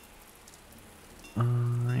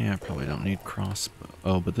 Yeah, I probably don't need crossbow.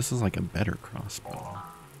 Oh, but this is like a better crossbow.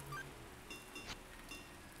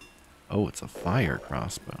 Oh, it's a fire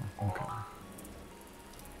crossbow. Okay.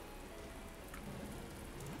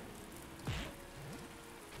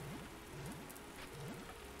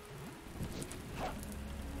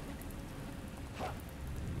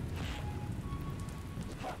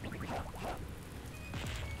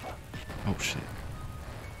 Oh shit.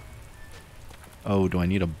 Oh, do I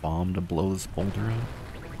need a bomb to blow this boulder up?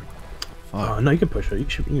 Fuck. No, you can push it. You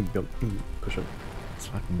can push it. This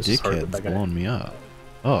fucking It's just hard with dickhead's that guy. blowing me up.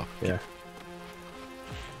 Oh. Yeah.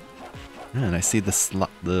 Man, I see the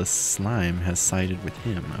slime has sided with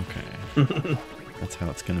him. Okay. That's how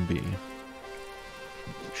it's gonna be.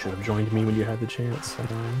 Should have joined me when you had the chance.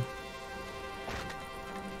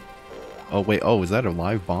 Oh wait, oh, is that a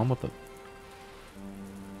live bomb with the...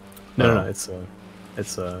 No, it's a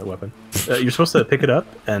weapon. You're supposed to pick it up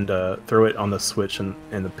and throw it on the switch in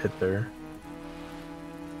the pit there.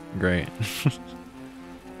 Great.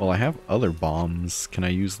 Well, I have other bombs. Can I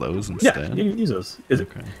use those instead? Yeah, you can use those.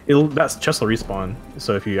 Okay. That chest will respawn,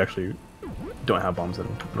 so if you actually don't have bombs, then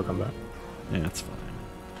it'll come back. Yeah, it's fine.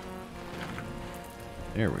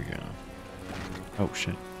 There we go. Oh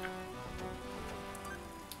shit.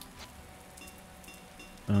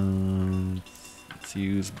 Let's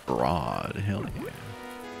use broad. Hell yeah.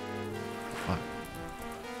 Fuck.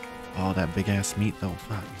 Oh, that big ass meat though.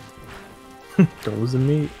 Fuck. Don't lose the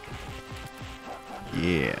meat.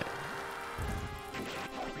 Yeah.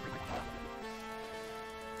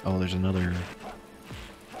 Oh, there's another.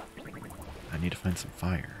 I need to find some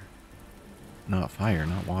fire. Not fire,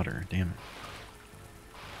 not water. Damn it.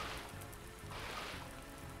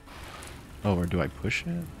 Oh, or do I push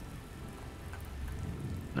it?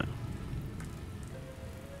 No.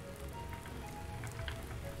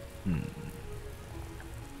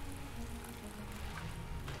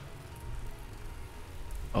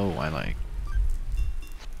 Oh, I like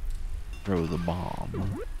throw the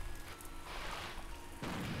bomb.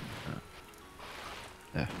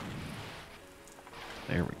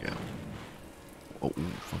 There we go. Oh,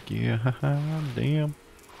 fuck yeah. Damn.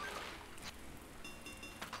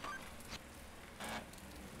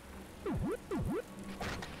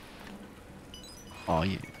 Oh,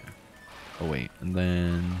 yeah. Oh, wait. And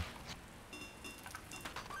then...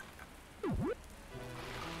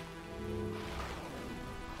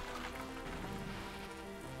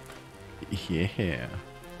 Yeah.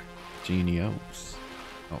 Genios.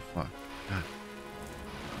 Oh, fuck. God.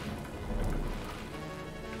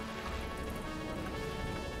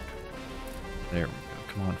 There we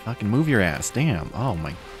go. Come on, fucking move your ass. Damn. Oh,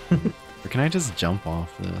 my... Or can I just jump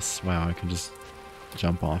off this? Wow, I can just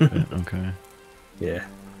jump off it. Okay. Yeah.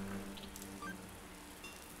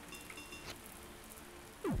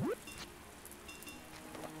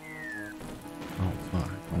 Oh, fuck.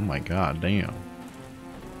 Oh, my god. Damn.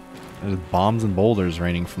 There's bombs and boulders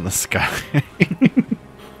raining from the sky.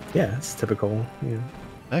 Yeah, it's typical. Yeah.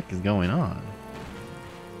 What the heck is going on?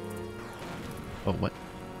 Oh, what?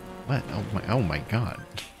 What? Oh my god.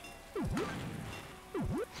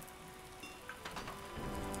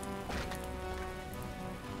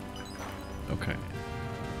 Okay.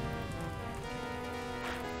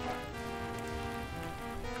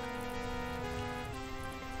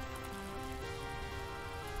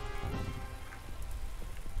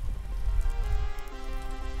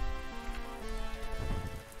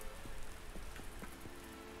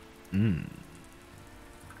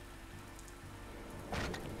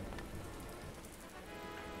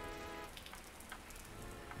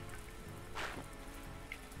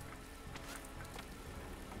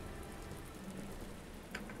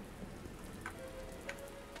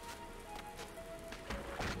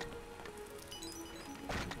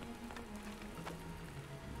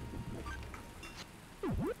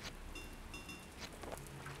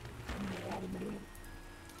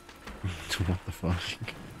 What the fuck?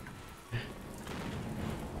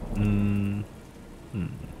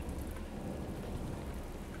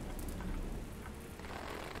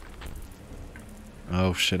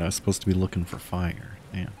 Oh shit, I was supposed to be looking for fire.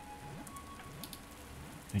 Damn.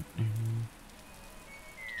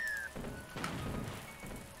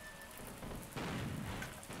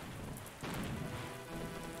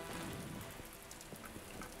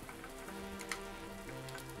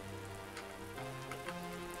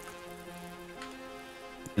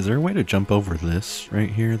 Is there a way to jump over this right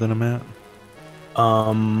here that I'm at?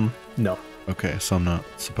 No. Okay, so I'm not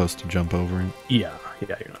supposed to jump over it? Yeah, you're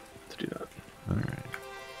not to do that. Alright.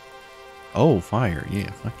 Oh, fire. Yeah,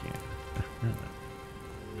 fuck yeah.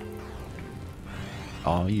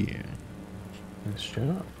 Oh, yeah. Nice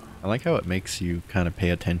job. I like how it makes you kind of pay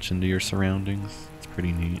attention to your surroundings. It's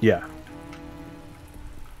pretty neat. Yeah.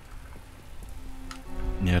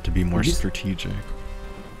 You have to be more strategic.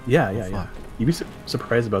 Yeah. You'd be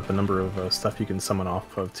surprised about the number of stuff you can summon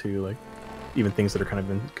off of too, like even things that are kind of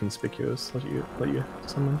inconspicuous let you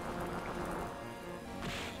summon.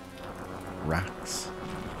 Racks.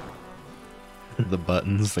 The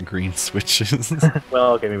buttons, the green switches.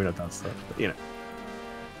 Well, okay, maybe not that stuff, but you know.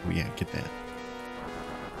 Oh yeah, get that.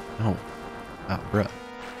 Oh. Ah, bruh.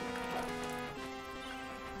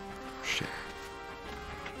 Shit.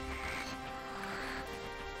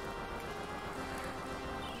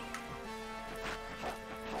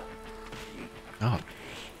 Oh.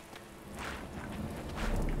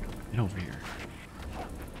 Get over here.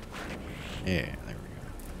 Yeah, there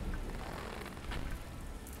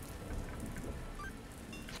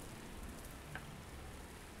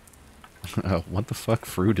we go. What the fuck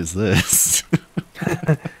fruit is this?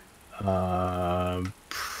 I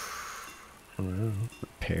don't know.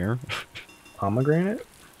 Pear? Pomegranate?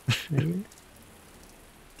 Maybe?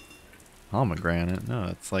 Pomegranate? No,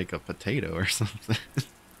 it's like a potato or something.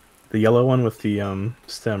 The yellow one with the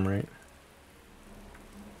stem, right?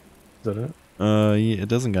 Is that it? Yeah, it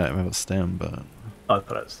doesn't got a stem, but... Oh, I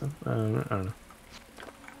thought it was stem. I don't know.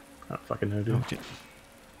 I don't fucking know, dude. Okay.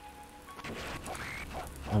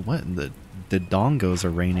 Oh, what? The dongos are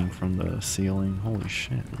raining from the ceiling. Holy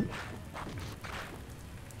shit.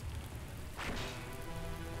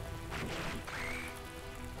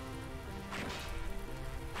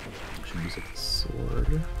 Should use a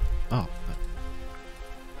sword. Oh.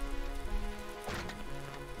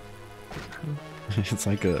 It's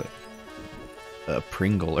like a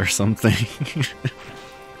Pringle or something.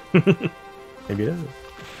 Maybe it is.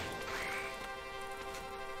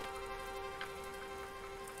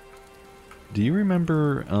 Do you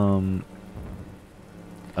remember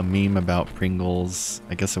a meme about Pringles?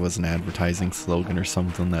 I guess it was an advertising slogan or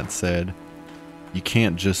something that said, "You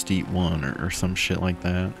can't just eat one," or some shit like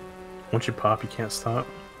that. Once you pop, you can't stop.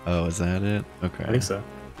 Oh, is that it? Okay. I think so.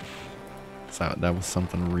 So that was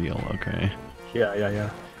something real. Okay. Yeah.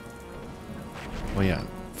 Well, yeah.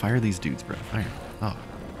 Fire these dudes, bro. Fire. Oh.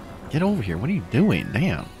 Get over here. What are you doing?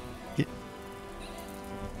 Damn. Get.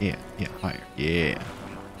 Yeah. Fire. Yeah.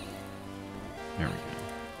 There we go.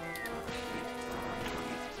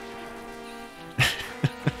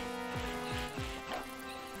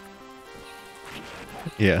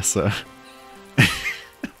 Yeah, so...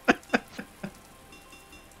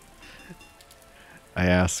 I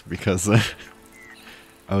asked because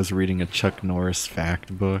I was reading a Chuck Norris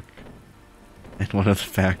fact book, and one of the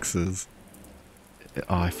facts is...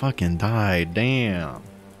 Oh, I fucking died. Damn.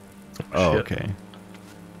 Oh, Shit. okay.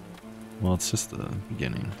 Well, it's just the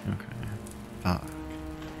beginning. Okay. Fuck.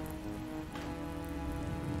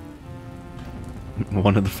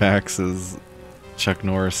 One of the facts is Chuck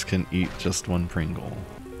Norris can eat just one Pringle.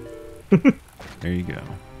 There you go.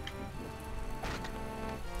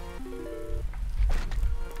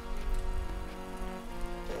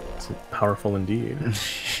 It's powerful indeed.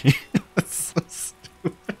 That's so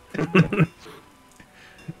stupid.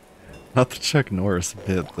 Not the Chuck Norris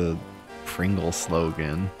bit, the Pringle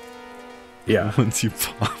slogan. Yeah. Once you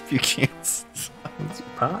pop, you can't stop. Once you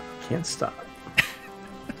pop, can't stop.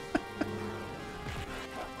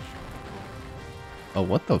 Oh,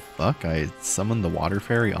 what the fuck? I summoned the water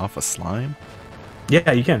fairy off a slime?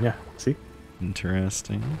 Yeah, you can, yeah. See?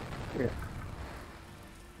 Interesting. Yeah.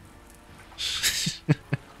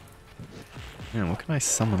 Man, what can I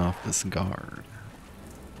summon off this guard?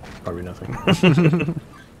 Probably nothing.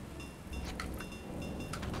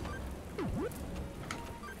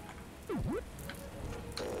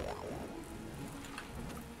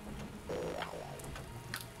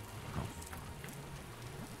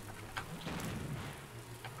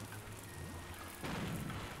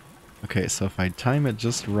 Okay, so if I time it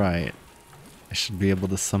just right, I should be able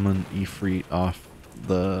to summon Ifrit off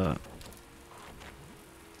the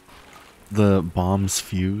bomb's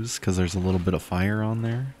fuse, because there's a little bit of fire on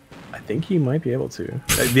there. I think you might be able to.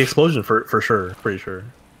 The explosion for sure, pretty sure.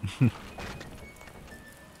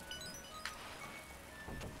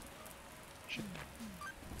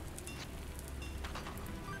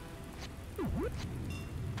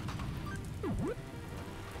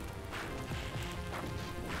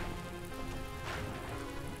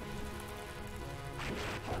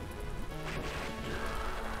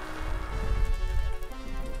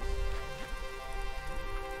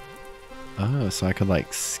 Oh, so I could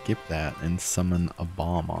like skip that and summon a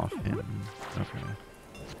bomb off him. Okay.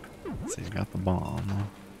 Let's see, I got the bomb.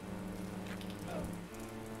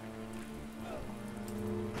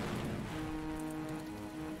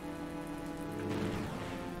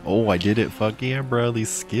 Oh, I did it. Fuck yeah, bro. These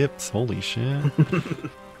skips. Holy shit.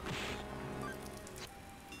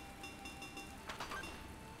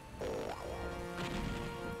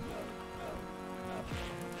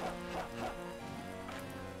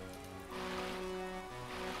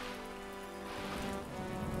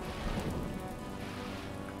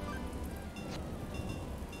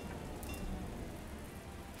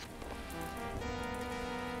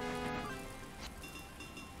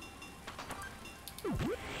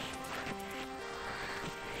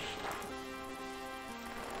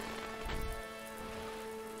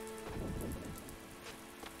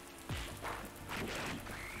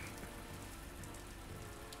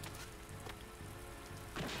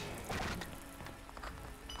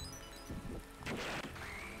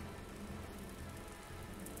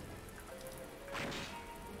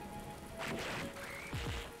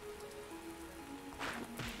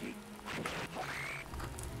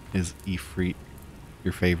 Is Ifrit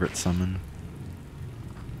your favorite summon?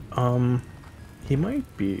 He might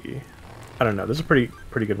be. I don't know. There's a pretty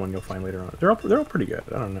good one you'll find later on. They're all pretty good.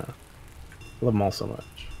 I don't know. I love them all so much.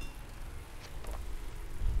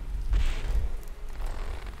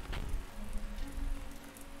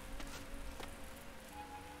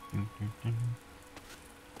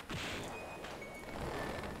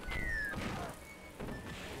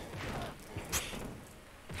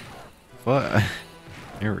 What?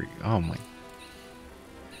 There we go. Oh my.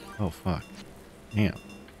 Oh fuck. Damn.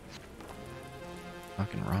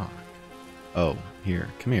 Fucking rock. Oh, here.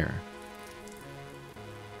 Come here.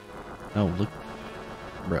 Oh, look.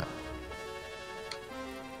 Bruh.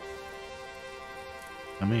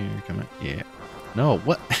 Come here. Come here. Yeah. No,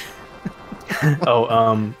 what? Oh,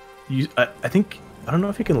 I think, I don't know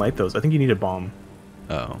if you can light those. I think you need a bomb.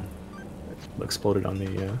 Oh. It exploded on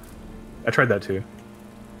the, I tried that too.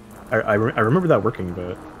 I remember that working,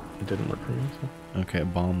 but it didn't work for me. So. Okay,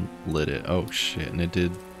 bomb lit it. Oh shit, and it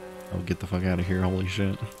did. Oh, get the fuck out of here! Holy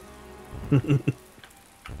shit. Okay,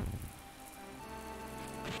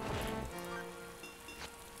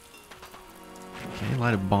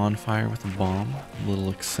 light a bonfire with a bomb. A little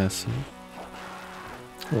excessive.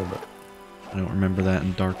 A little bit. I don't remember that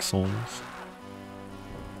in Dark Souls.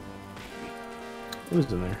 It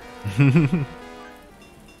was in there.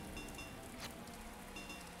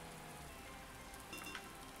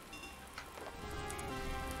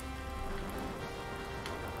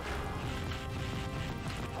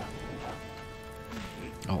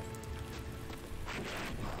 Oh.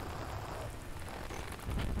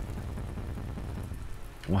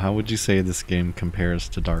 Well, how would you say this game compares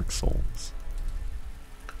to Dark Souls?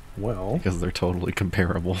 Well, Because they're totally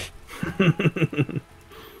comparable.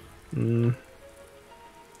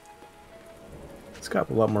 It's got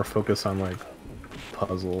a lot more focus on like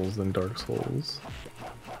puzzles than Dark Souls.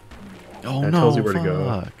 Oh That no, tells you where to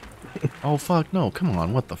fuck. go. Oh fuck, no, come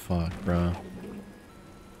on, what the fuck, bro?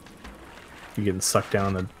 You getting sucked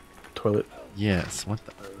down the toilet? Yes, what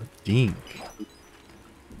the dink?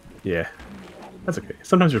 Yeah, that's okay.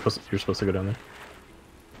 Sometimes you're supposed to go down there.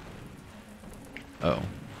 Oh.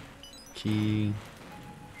 Key.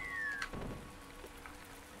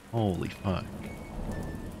 Holy fuck.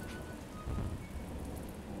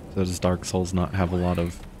 So does Dark Souls not have a lot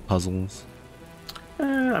of puzzles?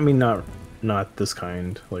 I mean, not this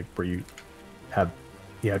kind. Like where you have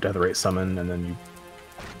to have the right summon and then you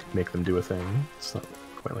make them do a thing. It's not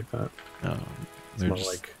quite like that. No, It's they're more just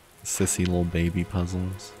like, sissy little baby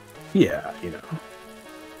puzzles. yeah, you know,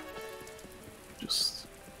 just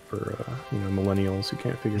for millennials who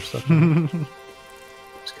can't figure stuff out.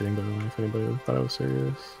 Just kidding, by the way. If anybody thought I was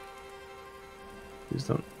serious, please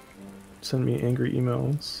don't send me angry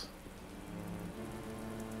emails.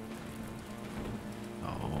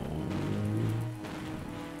 Oh.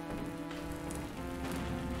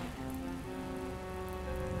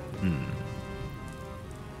 Hmm.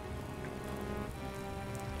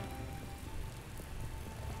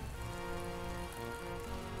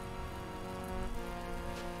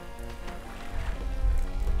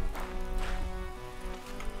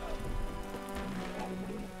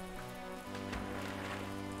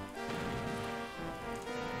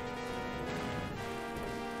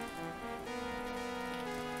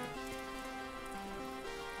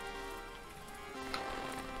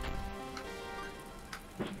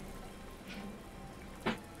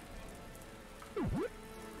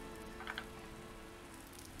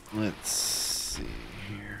 Let's see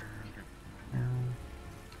here.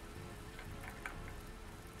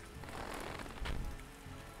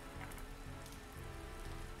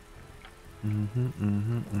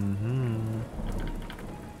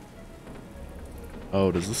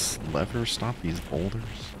 Oh, does this lever stop these boulders?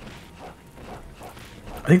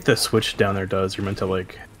 I think the switch down there does. You're meant to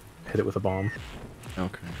like hit it with a bomb.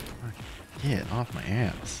 Okay. Get off my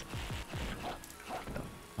ass. Get the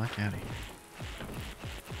fuck out of here.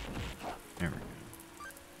 There we go.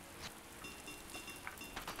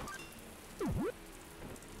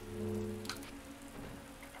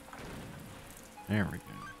 There we go.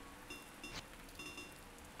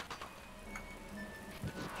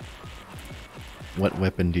 What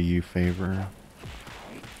weapon do you favor?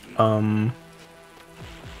 I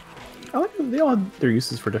like they all have their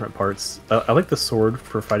uses for different parts. I like the sword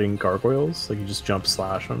for fighting gargoyles. Like you just jump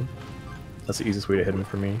slash them. That's the easiest way to hit them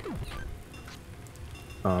for me.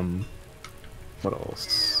 What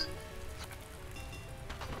else?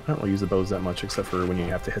 I don't really use the bows that much except for when you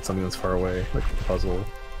have to hit something that's far away, like the puzzle.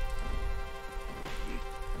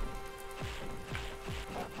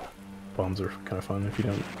 Bombs are kind of fun if you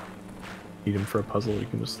don't need them for a puzzle. You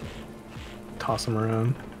can just toss them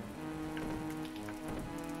around.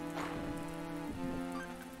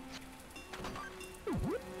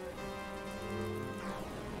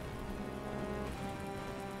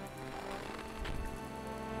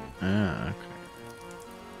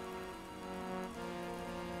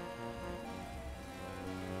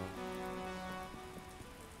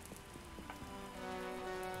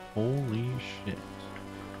 Holy shit.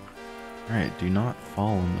 Alright, do not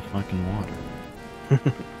fall in the fucking water.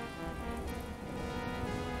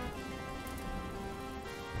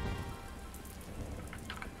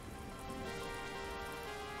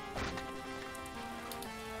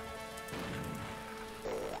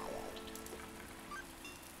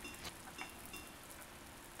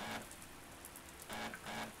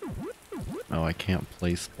 Oh, I can't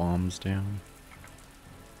place bombs down.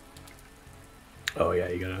 Oh yeah,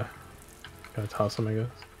 you gotta toss them, I guess.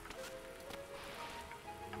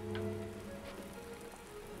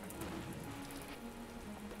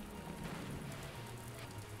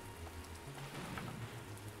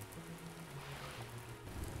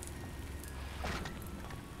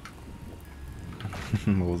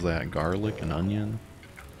 What was that? Garlic and onion?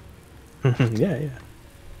 Yeah, yeah.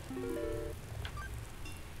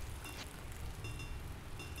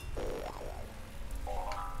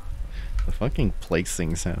 The fucking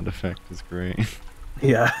placing sound effect is great.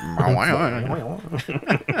 Yeah.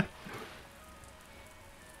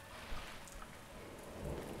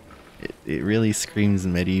 It really screams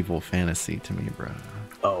medieval fantasy to me, bro.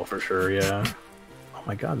 Oh, for sure, yeah. Oh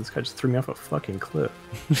my god, this guy just threw me off a fucking cliff.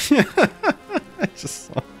 I just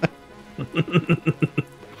saw that.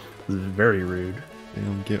 This is very rude. They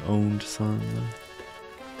don't get owned, son.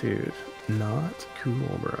 Dude, not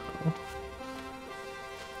cool, bro.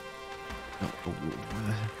 Oh,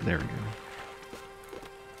 there we go.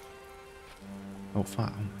 Oh,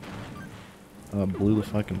 fuck. Blew the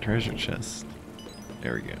fucking treasure chest.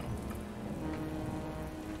 There we go.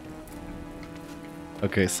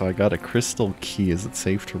 Okay, so I got a crystal key. Is it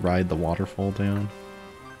safe to ride the waterfall down?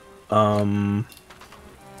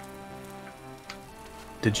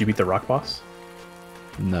 Did you beat the rock boss?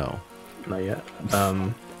 No. Not yet.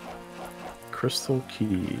 Crystal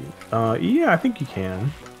key. Yeah, I think you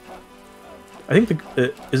can. I think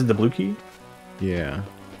is it the blue key? Yeah.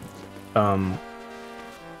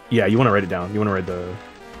 Yeah, you want to write it down. You want to write the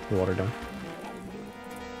water down.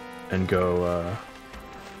 And go,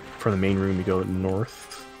 from the main room, you go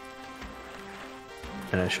north.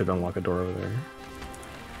 And it should unlock a door over there.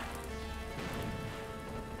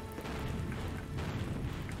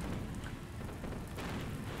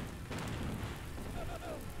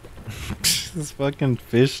 This fucking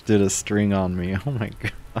fish did a string on me. Oh my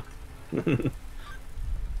god.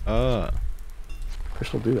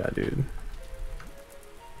 Fish will do that, dude.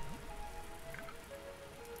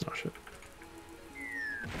 Oh shit.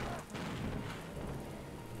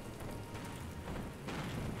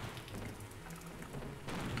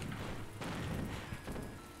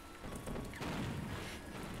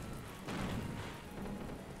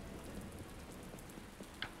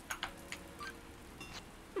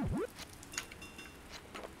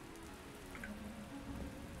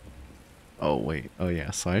 Oh wait. Oh yeah,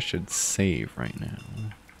 so I should save right now.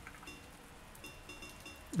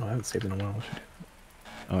 Oh, I haven't saved in a while. Should do.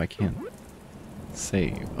 Oh, I can't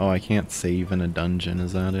save. Oh, I can't save in a dungeon,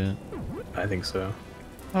 is that it? I think so.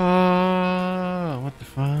 Oh, what the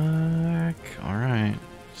fuck? Alright.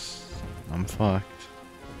 I'm fucked.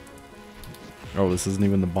 Oh, this isn't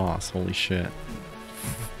even the boss. Holy shit.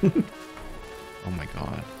 Oh my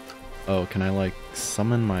god. Oh, can I like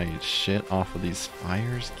summon my shit off of these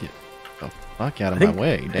fires? Get the fuck out of my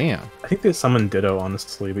way. Damn. I think they summoned Ditto,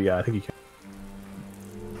 honestly, but yeah, I think you can.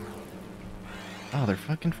 Oh, they're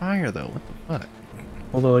fucking fire though. What the fuck?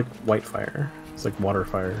 Well, they're like white fire. It's like water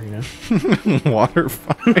fire, you know? Water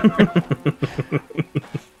fire.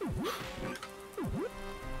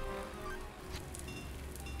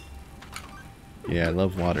 Yeah, I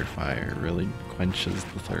love water fire. It really quenches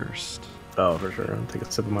the thirst. Oh, for sure. I'll take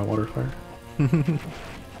a sip of my water fire.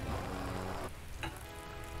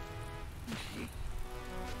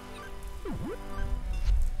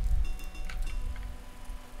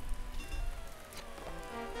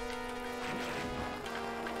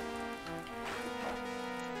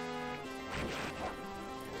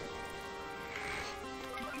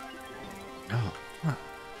 Oh, fuck.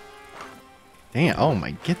 Damn, oh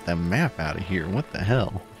my, get the map out of here. What the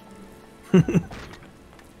hell?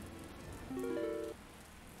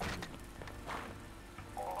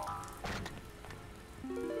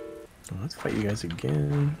 Let's fight you guys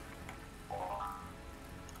again.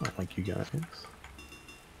 I don't like you guys.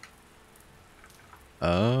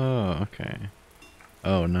 Oh, okay.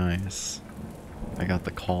 Oh, nice. I got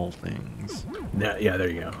the call things. Yeah, there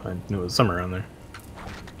you go. I knew it was somewhere around there.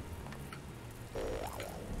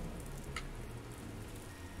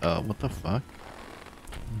 What the fuck?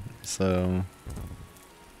 So...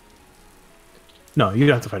 No, you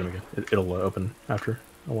don't have to fight him again. It'll open after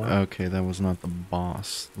a while. Okay, that was not the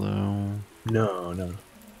boss, though. No.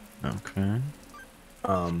 Okay.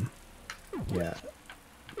 Yeah.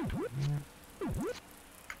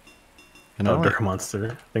 Can I Oh, like... Dark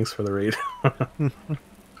Monster. Thanks for the raid.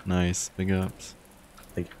 Nice, big ups.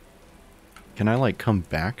 Thank you. Can I like come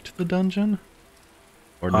back to the dungeon?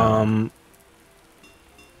 Or no?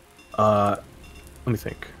 Let me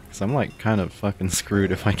think. Because I'm like kind of fucking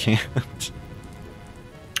screwed if I can't.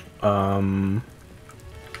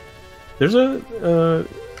 There's a,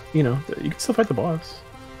 you know, you can still fight the boss.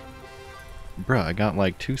 Bruh, I got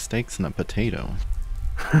like 2 steaks and a potato.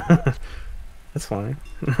 That's fine.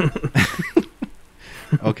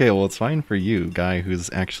 Okay, well it's fine for you, guy who's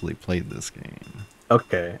actually played this game.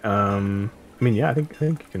 Okay. I mean, yeah, I think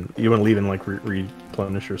you can. You want to leave and like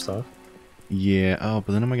replenish your stuff. Yeah. Oh,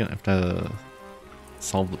 but then am I gonna have to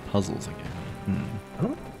solve the puzzles again? I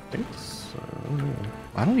don't think so.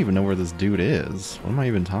 I don't even know where this dude is. What am I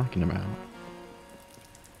even talking about?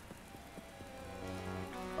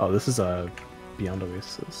 Oh, this is Beyond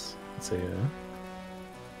Oasis. It's a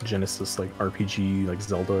Genesis like RPG, like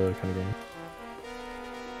Zelda kind of game.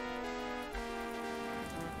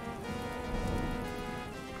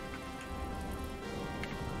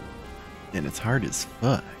 And it's hard as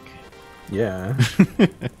fuck. Yeah.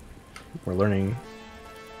 We're learning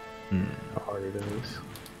how hard it is.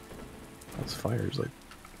 This fire is like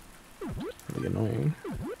really annoying.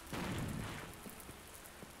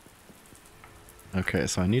 Okay,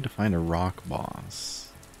 so I need to find a rock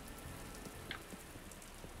boss.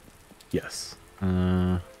 Yes.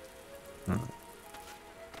 Huh.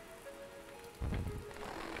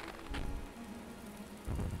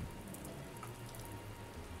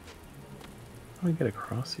 How do I get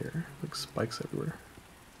across here? Like spikes everywhere.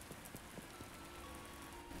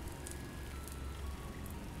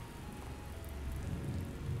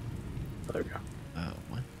 Oh, there we go.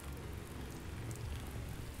 What?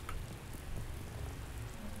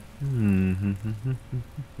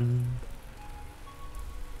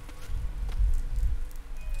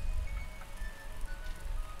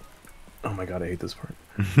 Oh my god, I hate this part.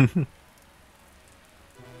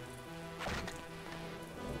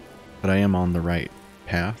 But I am on the right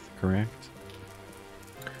path, correct?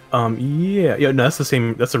 Yeah, no, that's the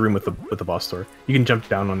same. That's the room with the boss door. You can jump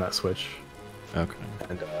down on that switch, Okay.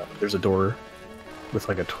 and there's a door with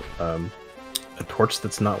like a torch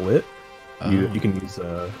that's not lit. You can use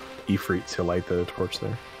Ifrit to light the torch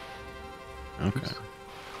there. Okay. Oops.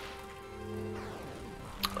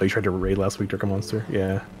 Oh, you tried to raid last week, Dark Monster?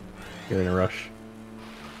 Yeah. You're in a rush.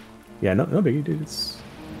 Yeah, no biggie, dude. It's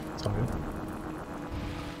all good.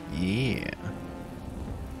 Yeah.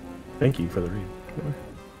 Thank you for the raid. Oh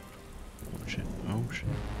shit. Oh shit.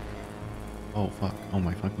 Oh fuck. Oh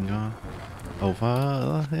my fucking god. Oh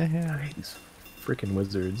fuck. I hate these freaking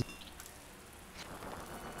wizards.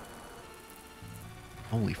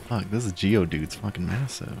 Holy fuck. This is Geodude's fucking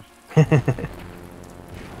massive.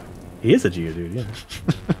 He is a Geodude, yeah.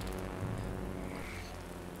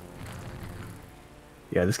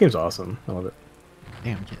 Yeah, this game's awesome. I love it.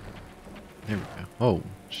 Damn, yeah. There we go. Oh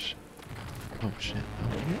shit. Oh shit. Oh.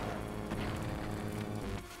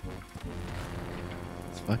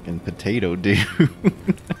 It's fucking potato dude.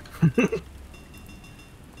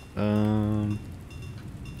 Oh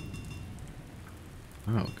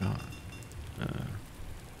god.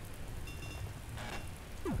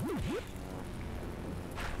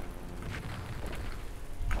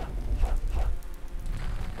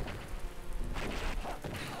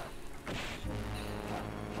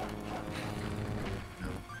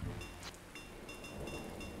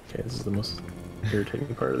 Okay, this is the most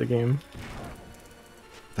irritating part of the game.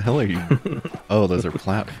 The hell are you? Oh, those are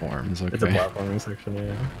platforms. Okay. It's a platforming section,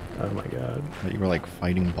 yeah. Oh my god. I thought you were like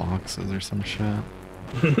fighting boxes or some shit.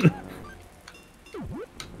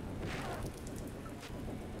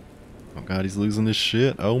 Oh god, he's losing his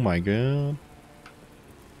shit. Oh my god.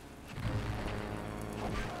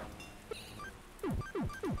 I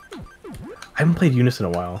haven't played Eunice in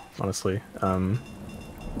a while, honestly. I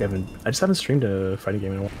just haven't streamed a fighting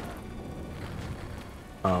game in a while.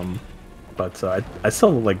 But I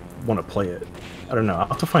still like want to play it. I don't know. I'll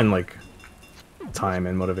have to find like time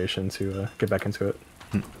and motivation to get back into it.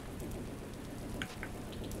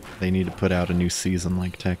 They need to put out a new season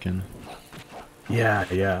like Tekken. Yeah,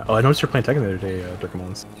 yeah. Oh, I noticed you're playing Tekken the other day,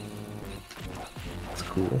 Dirkamons. That's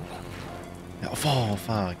cool. Oh,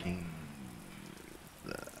 fucking.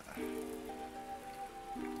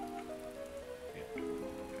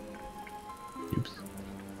 Oops.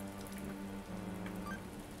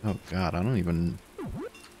 Oh god, I don't even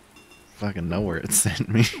fucking know where it sent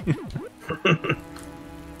me.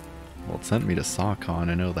 Well, it sent me to SawCon,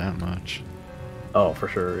 I know that much. Oh, for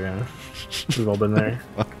sure, yeah. We've all been there.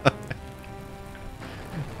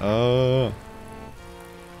 Oh.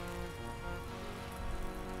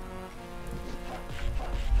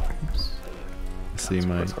 Oops. See,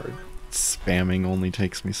 my spamming only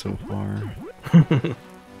takes me so far. I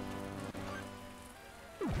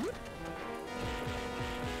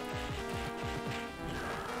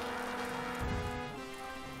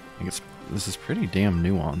guess this is pretty damn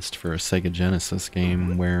nuanced for a Sega Genesis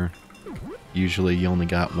game where usually you only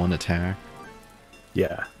got one attack.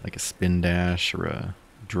 Yeah. Like a spin dash or a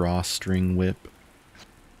drawstring whip.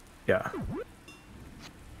 Yeah.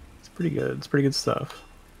 It's pretty good. It's pretty good stuff.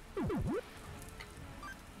 There we go.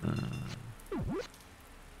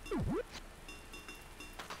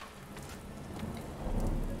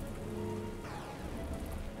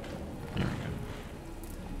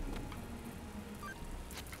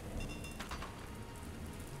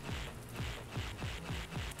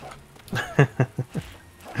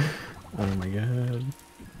 Oh my god.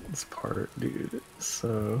 This part, dude, is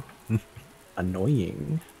so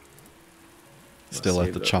annoying. Still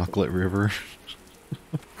at the chocolate river.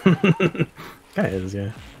 Kinda is,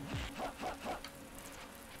 yeah.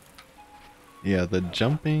 Yeah, the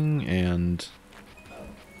jumping and...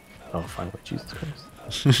 Oh, finally, Jesus Christ.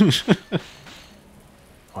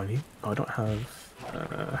 Oh, I don't have...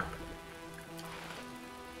 I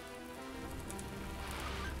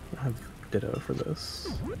don't have Ditto for this.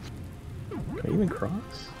 Can I even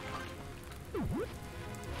cross? I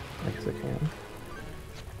guess I can.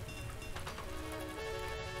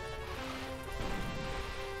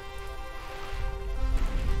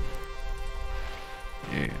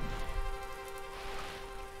 Yeah.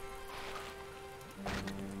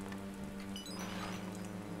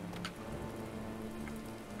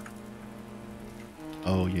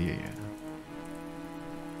 Oh, yeah.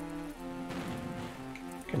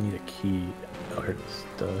 I need a key. Oh, here it is.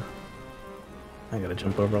 Duh. I gotta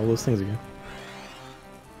jump over all those things again.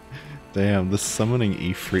 Damn, this summoning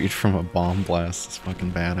Ifrit from a bomb blast is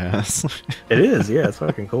fucking badass. It is, yeah, it's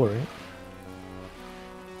fucking cool, right?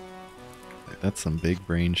 That's some big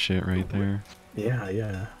brain shit right there. Yeah,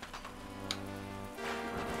 yeah.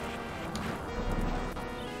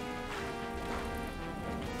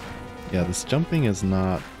 Yeah, this jumping is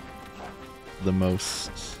not the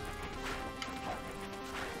most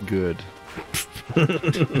good.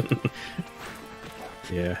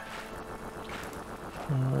 Yeah.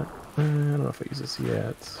 I don't know if I use this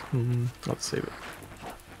yet. Let's save it.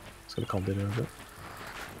 It's gonna call Ditto, but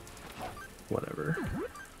whatever.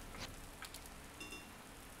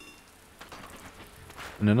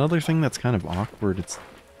 And another thing that's kind of awkward, it's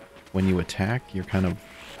when you attack, you're kind of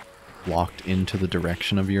locked into the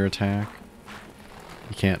direction of your attack.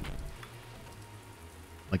 You can't...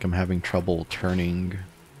 Like, I'm having trouble turning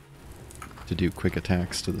to do quick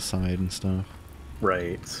attacks to the side and stuff.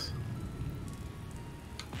 Right.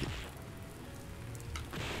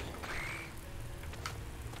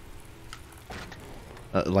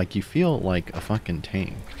 Like, you feel like a fucking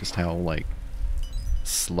tank. Just how, like,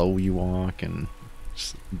 slow you walk and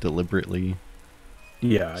just deliberately...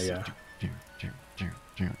 Yeah, yeah.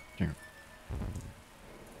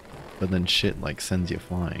 But then shit, like, sends you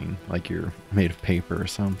flying. Like you're made of paper or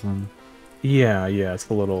something. Yeah, yeah, it's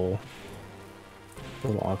a little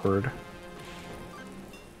awkward.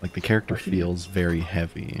 Like, the character feels very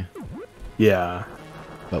heavy. Yeah.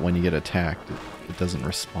 But when you get attacked, it doesn't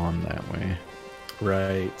respond that way.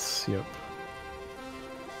 Right, yep.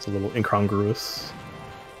 It's a little incongruous.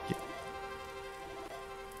 Yeah.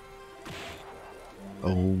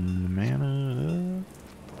 Oh, mana.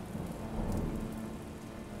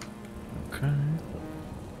 Okay.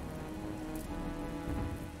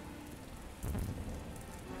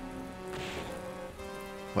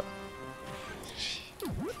 What?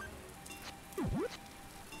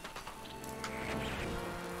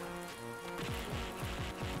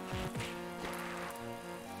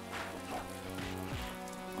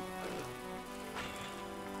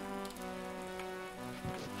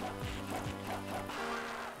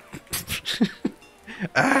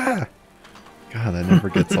 Ah! God, that never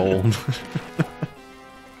gets old.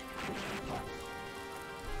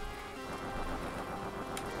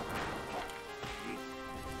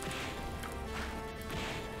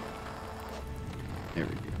 There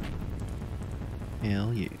we go.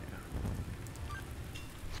 Hell yeah.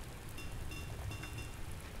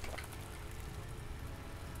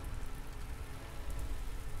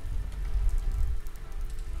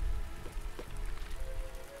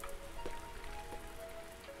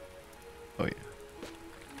 Oh yeah.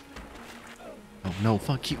 Oh no,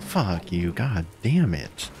 fuck you, god damn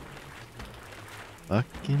it.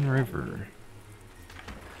 Fucking river.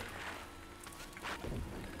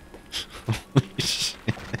 Holy shit.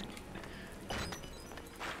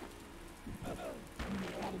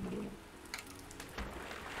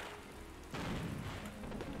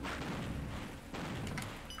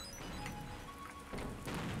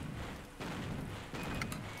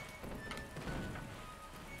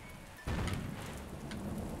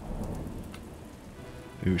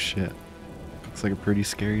 Ooh, shit. Looks like a pretty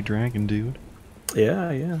scary dragon, dude.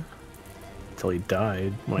 Yeah, yeah. Until he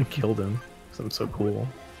died when I killed him. Because I'm so cool.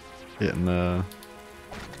 Getting,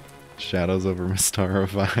 Shadows over Mystara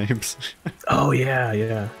vibes. Oh, yeah,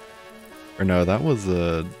 yeah. Or no, that was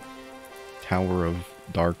a Tower of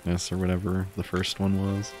Darkness or whatever the first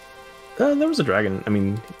one was. There was a dragon. I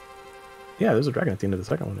mean, yeah, there's a dragon at the end of the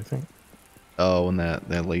second one, I think. Oh, and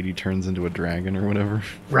that lady turns into a dragon or whatever.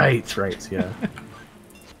 Right, right, yeah.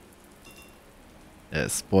 Yeah,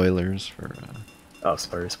 spoilers for Oh,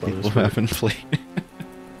 sorry, spoilers. people who haven't played.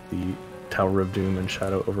 The Tower of Doom and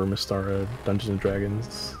Shadow over Mystara Dungeons and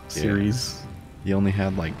Dragons series. You only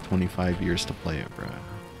had like 25 years to play it, bro.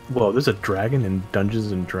 Whoa, there's a dragon in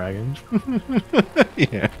Dungeons and Dragons?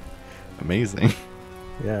 Yeah. Amazing.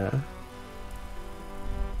 Yeah.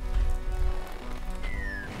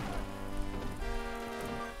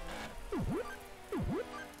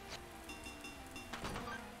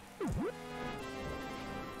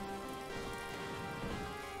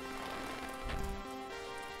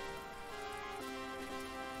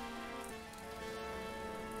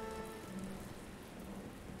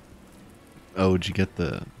 Oh, did you get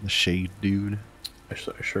the shade dude? I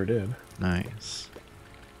sure did. Nice.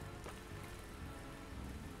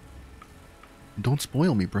 Don't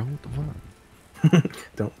spoil me, bro. What the fuck?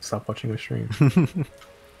 Don't stop watching my stream.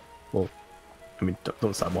 Well, I mean,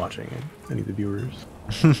 don't stop watching. I need the viewers.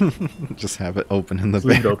 Just have it open in the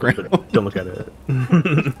Leave it open, background. but don't look at it.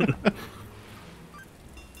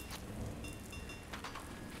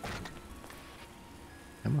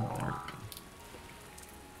 Come on,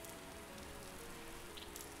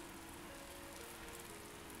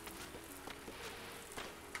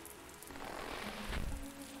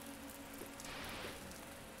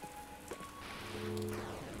 there we go.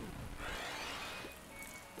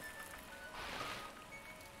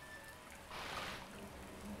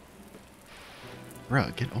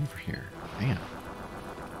 Bro, get over here. Damn.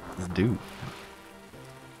 This dude.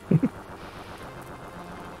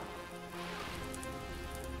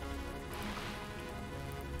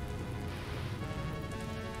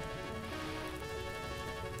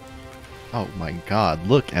 Oh my god,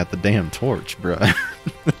 look at the damn torch, bro.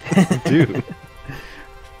 Dude.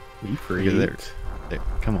 Be free. There,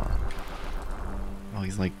 come on. Oh,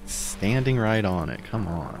 he's like standing right on it. Come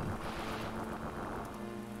on.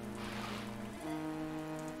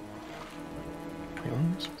 Where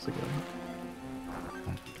am I supposed to go? Oh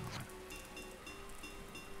my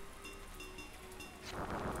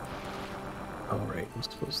god. Alright, I'm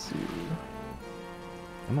supposed to...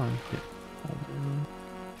 Come on. Yeah.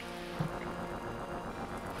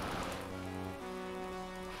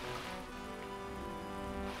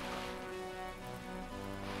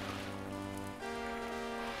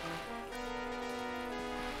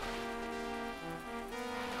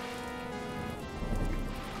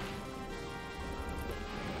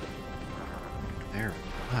 There we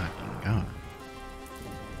fucking go.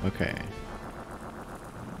 Okay.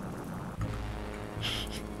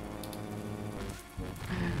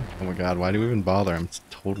 Oh my god, why do we even bother? I'm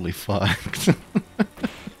totally fucked.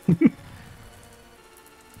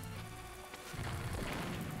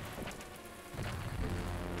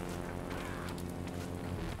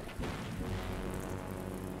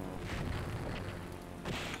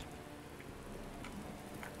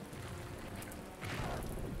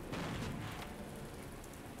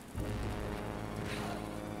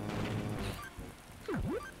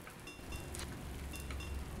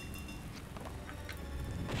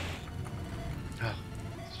 Oh,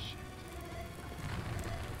 shit.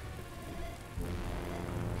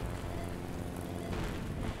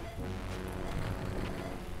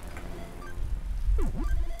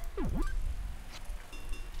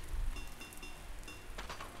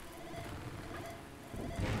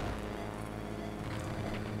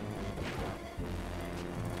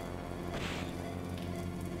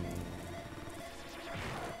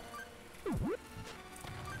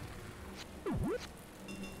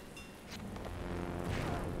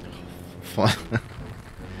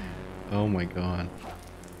 Oh my god.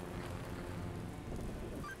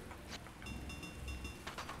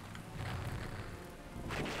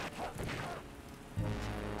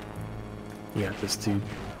 You got this, dude.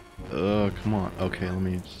 Oh, come on. Okay, let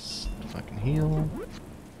me just fucking heal.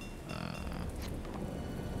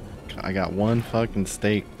 I got one fucking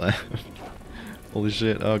steak left. Holy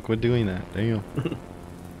shit. Oh, quit doing that. Damn.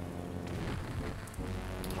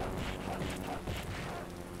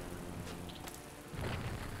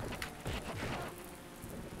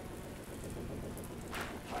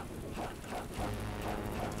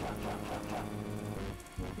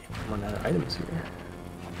 I'm running out of items here.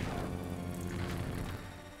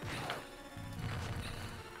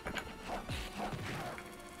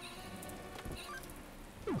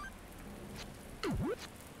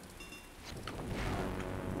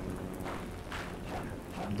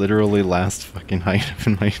 literally last fucking item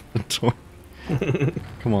in my inventory.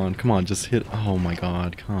 Come on, just hit. Oh my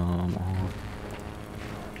god, come on.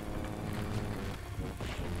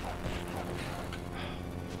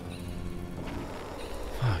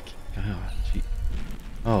 Fuck, god, gee.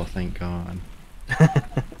 Oh, thank god.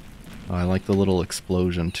 Oh, I like the little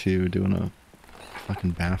explosion too, doing a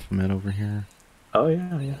fucking Baphomet over here. Oh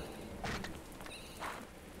yeah, yeah.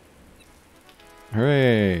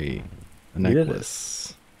 Hooray! A You did it.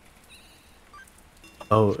 necklace.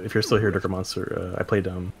 Oh, if you're still here, Darker Monster, I played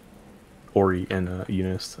Ori and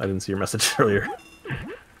Eunice. I didn't see your message earlier.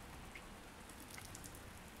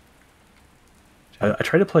 I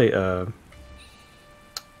tried to play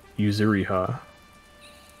Yuzuriha,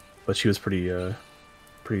 but she was pretty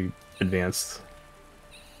advanced.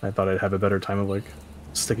 I thought I'd have a better time of like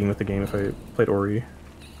sticking with the game if I played Ori.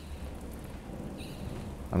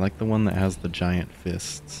 I like the one that has the giant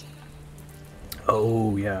fists.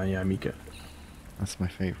 Oh yeah, yeah, Mika. That's my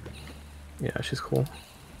favorite. Yeah, she's cool.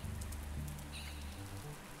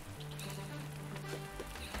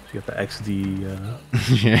 She got the XD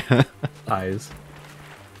Yeah. eyes.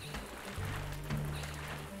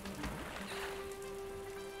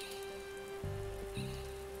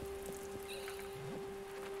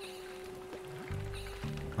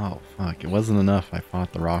 Oh fuck! It wasn't enough. I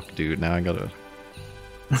fought the rock dude. Now I gotta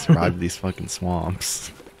survive these fucking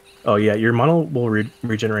swamps. Oh yeah, your mana will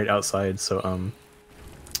regenerate outside, so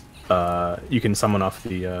you can summon off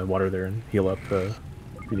the water there and heal up if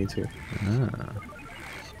you need to. Ah.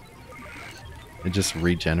 It just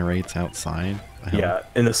regenerates outside? Yeah,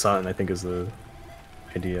 in the sun, I think is the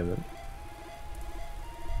idea of it.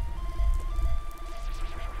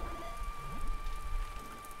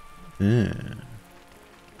 Yeah.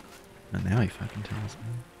 And now he fucking tells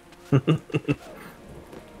me.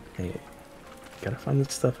 Hey, gotta find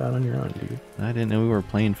this stuff out on your own, dude. I didn't know we were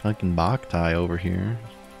playing fucking Boktai over here.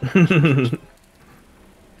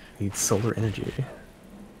 Need solar energy.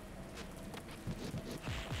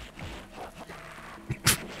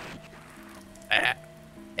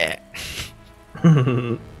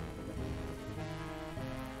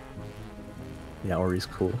 Yeah, Ori's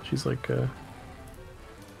cool. She's like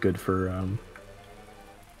good for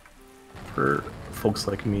folks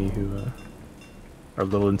like me who are a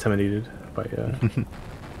little intimidated by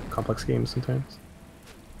complex games sometimes.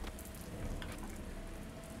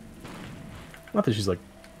 Not that she's like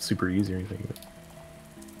super easy or anything, but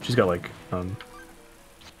she's got like I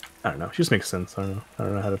don't know. She just makes sense. I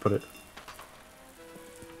don't know how to put it.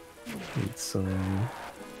 Need some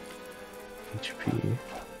HP.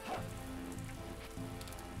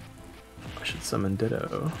 I should summon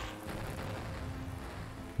Ditto.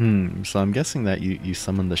 So I'm guessing that you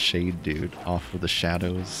summoned the Shade dude off of the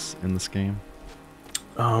shadows in this game?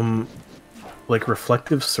 Like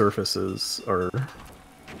reflective surfaces are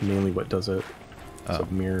mainly what does it. So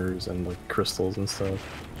mirrors and like crystals and stuff.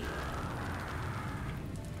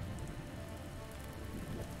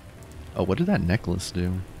 Oh, what did that necklace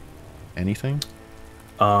do? Anything?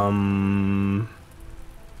 I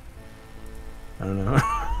don't know.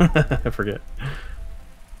 I forget.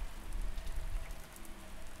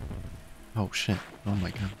 Oh shit. Oh my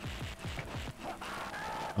god.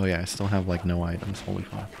 Oh yeah, I still have like no items. Holy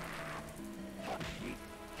fuck.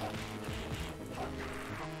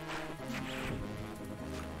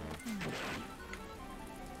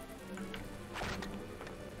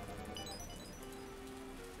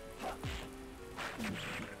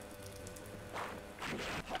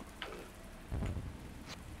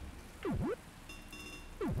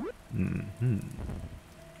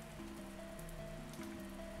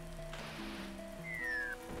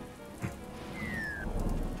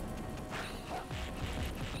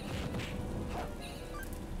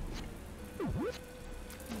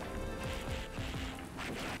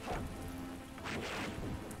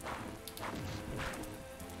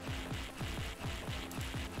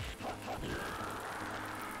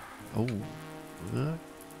 Oh, what?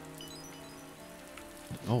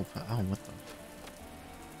 Oh, what the?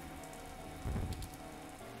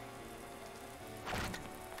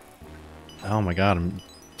 Oh my god, I'm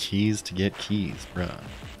keys to get keys, bruh.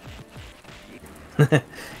 Yeah,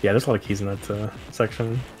 there's a lot of keys in that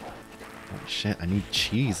section. Holy shit, I need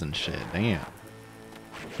cheese and shit, damn.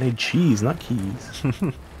 I need cheese, not keys.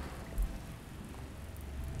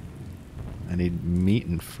 I need meat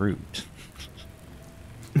and fruit.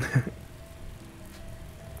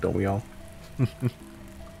 Don't we all?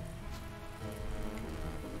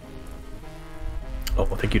 Oh,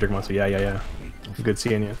 well, thank you, Dirk Monster. Yeah. Good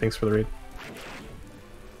seeing you. Thanks for the raid.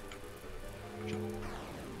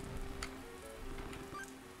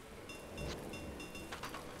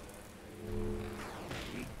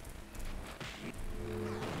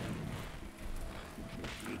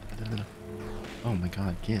 Oh my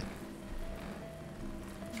god, get.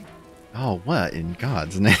 Oh, what in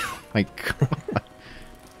God's name? My god.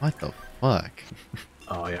 What the fuck?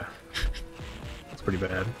 Oh, yeah. That's pretty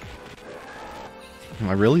bad. Am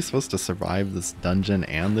I really supposed to survive this dungeon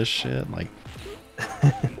and this shit? Like,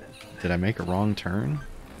 did I make a wrong turn?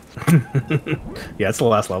 Yeah, it's the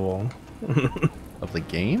last level. Of the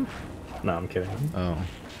game? No, I'm kidding. Oh.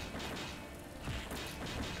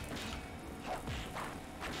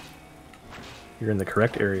 You're in the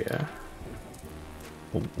correct area.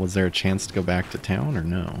 Well, was there a chance to go back to town or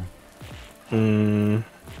no? I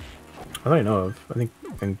don't know of. I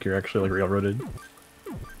think you're actually like railroaded.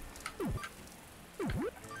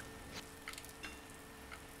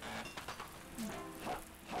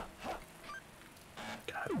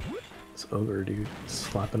 God, this ogre dude is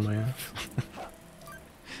slapping my ass.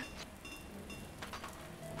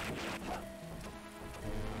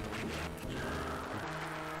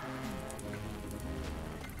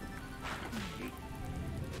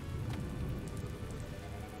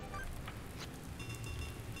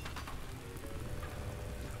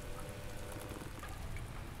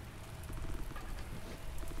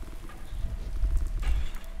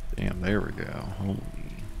 Damn, there we go. Holy.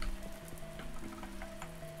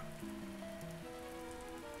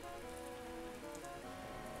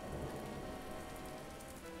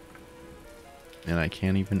 And I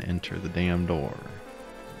can't even enter the damn door.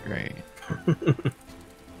 Great.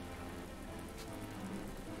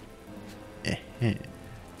 Eh.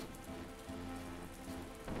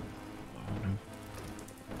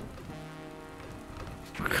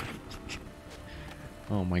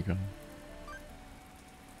 Oh my god.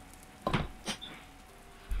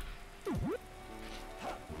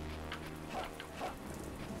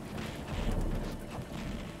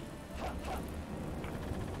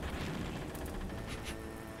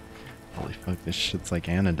 Holy fuck, this shit's like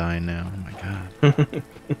anodyne now. Oh my god.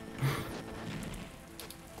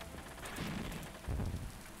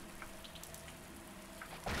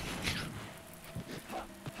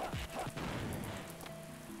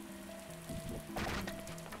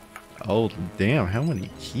 Oh, damn, how many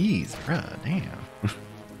keys, bruh, damn.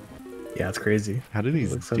 Yeah, it's crazy. How do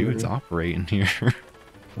these dudes operate in here?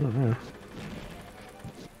 I don't know.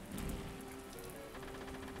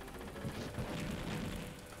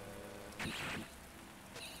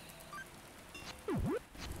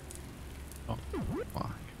 Oh,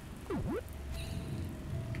 fuck.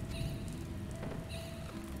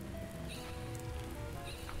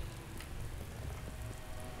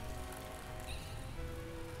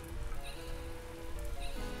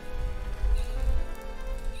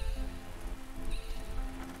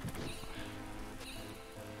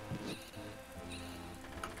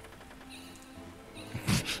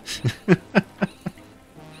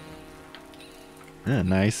 Yeah,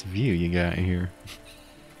 nice view you got here.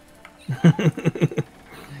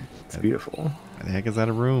 It's beautiful. Why the heck is that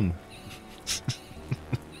a room?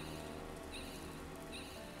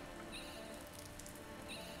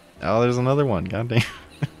 Oh, there's another one. Goddamn.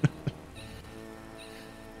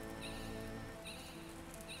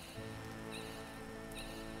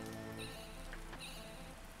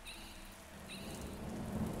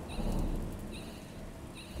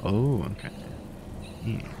 Oh, okay.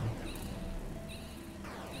 Yeah.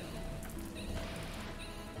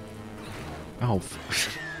 Oh,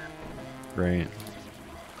 great.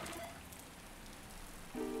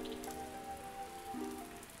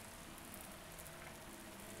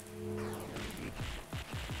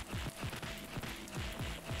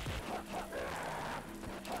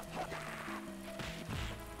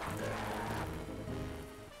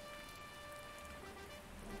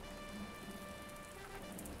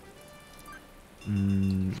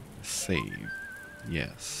 Save.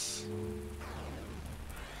 Yes.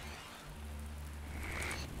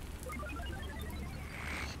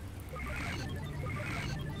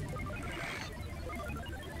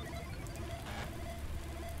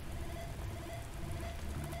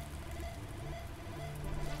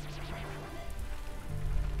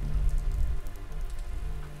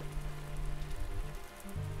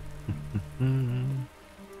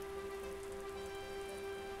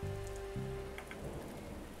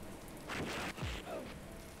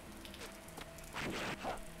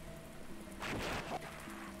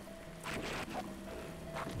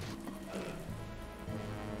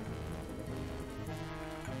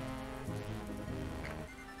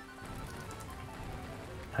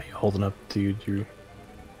 How you holding up, dude? You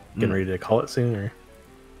getting ready to call it soon, or?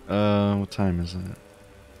 What time is it?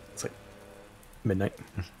 It's like midnight.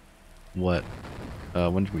 What?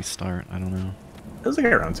 When did we start? I don't know. It was like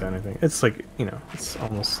around 10, I think. It's like, you know, it's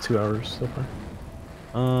almost 2 hours so far.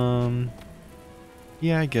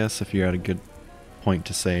 Yeah, I guess if you're at a good point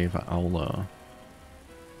to save, I'll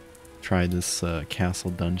try this castle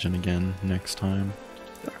dungeon again next time.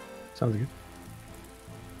 Sure. Sounds good.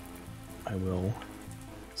 I will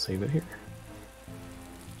save it here.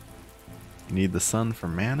 You need the sun for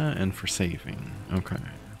mana and for saving. Okay.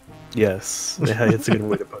 Yes, yeah, it's a good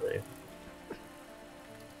way to put it.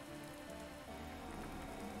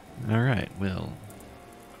 Alright, well.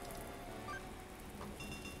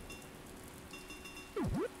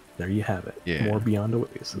 There you have it. Yeah. More Beyond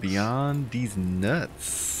Oasis. Beyond these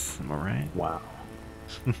nuts. Am I right? Wow.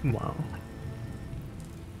 Wow.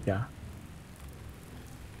 Yeah.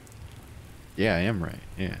 Yeah, I am right.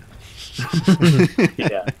 Yeah.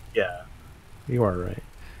 Yeah. You are right.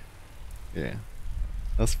 Yeah.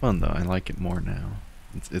 That's fun though. I like it more now.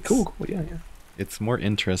 It's Cool. Yeah. It's more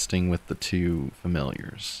interesting with the two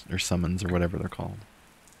familiars or summons or whatever they're called.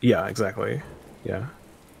 Yeah, exactly. Yeah.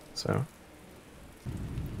 So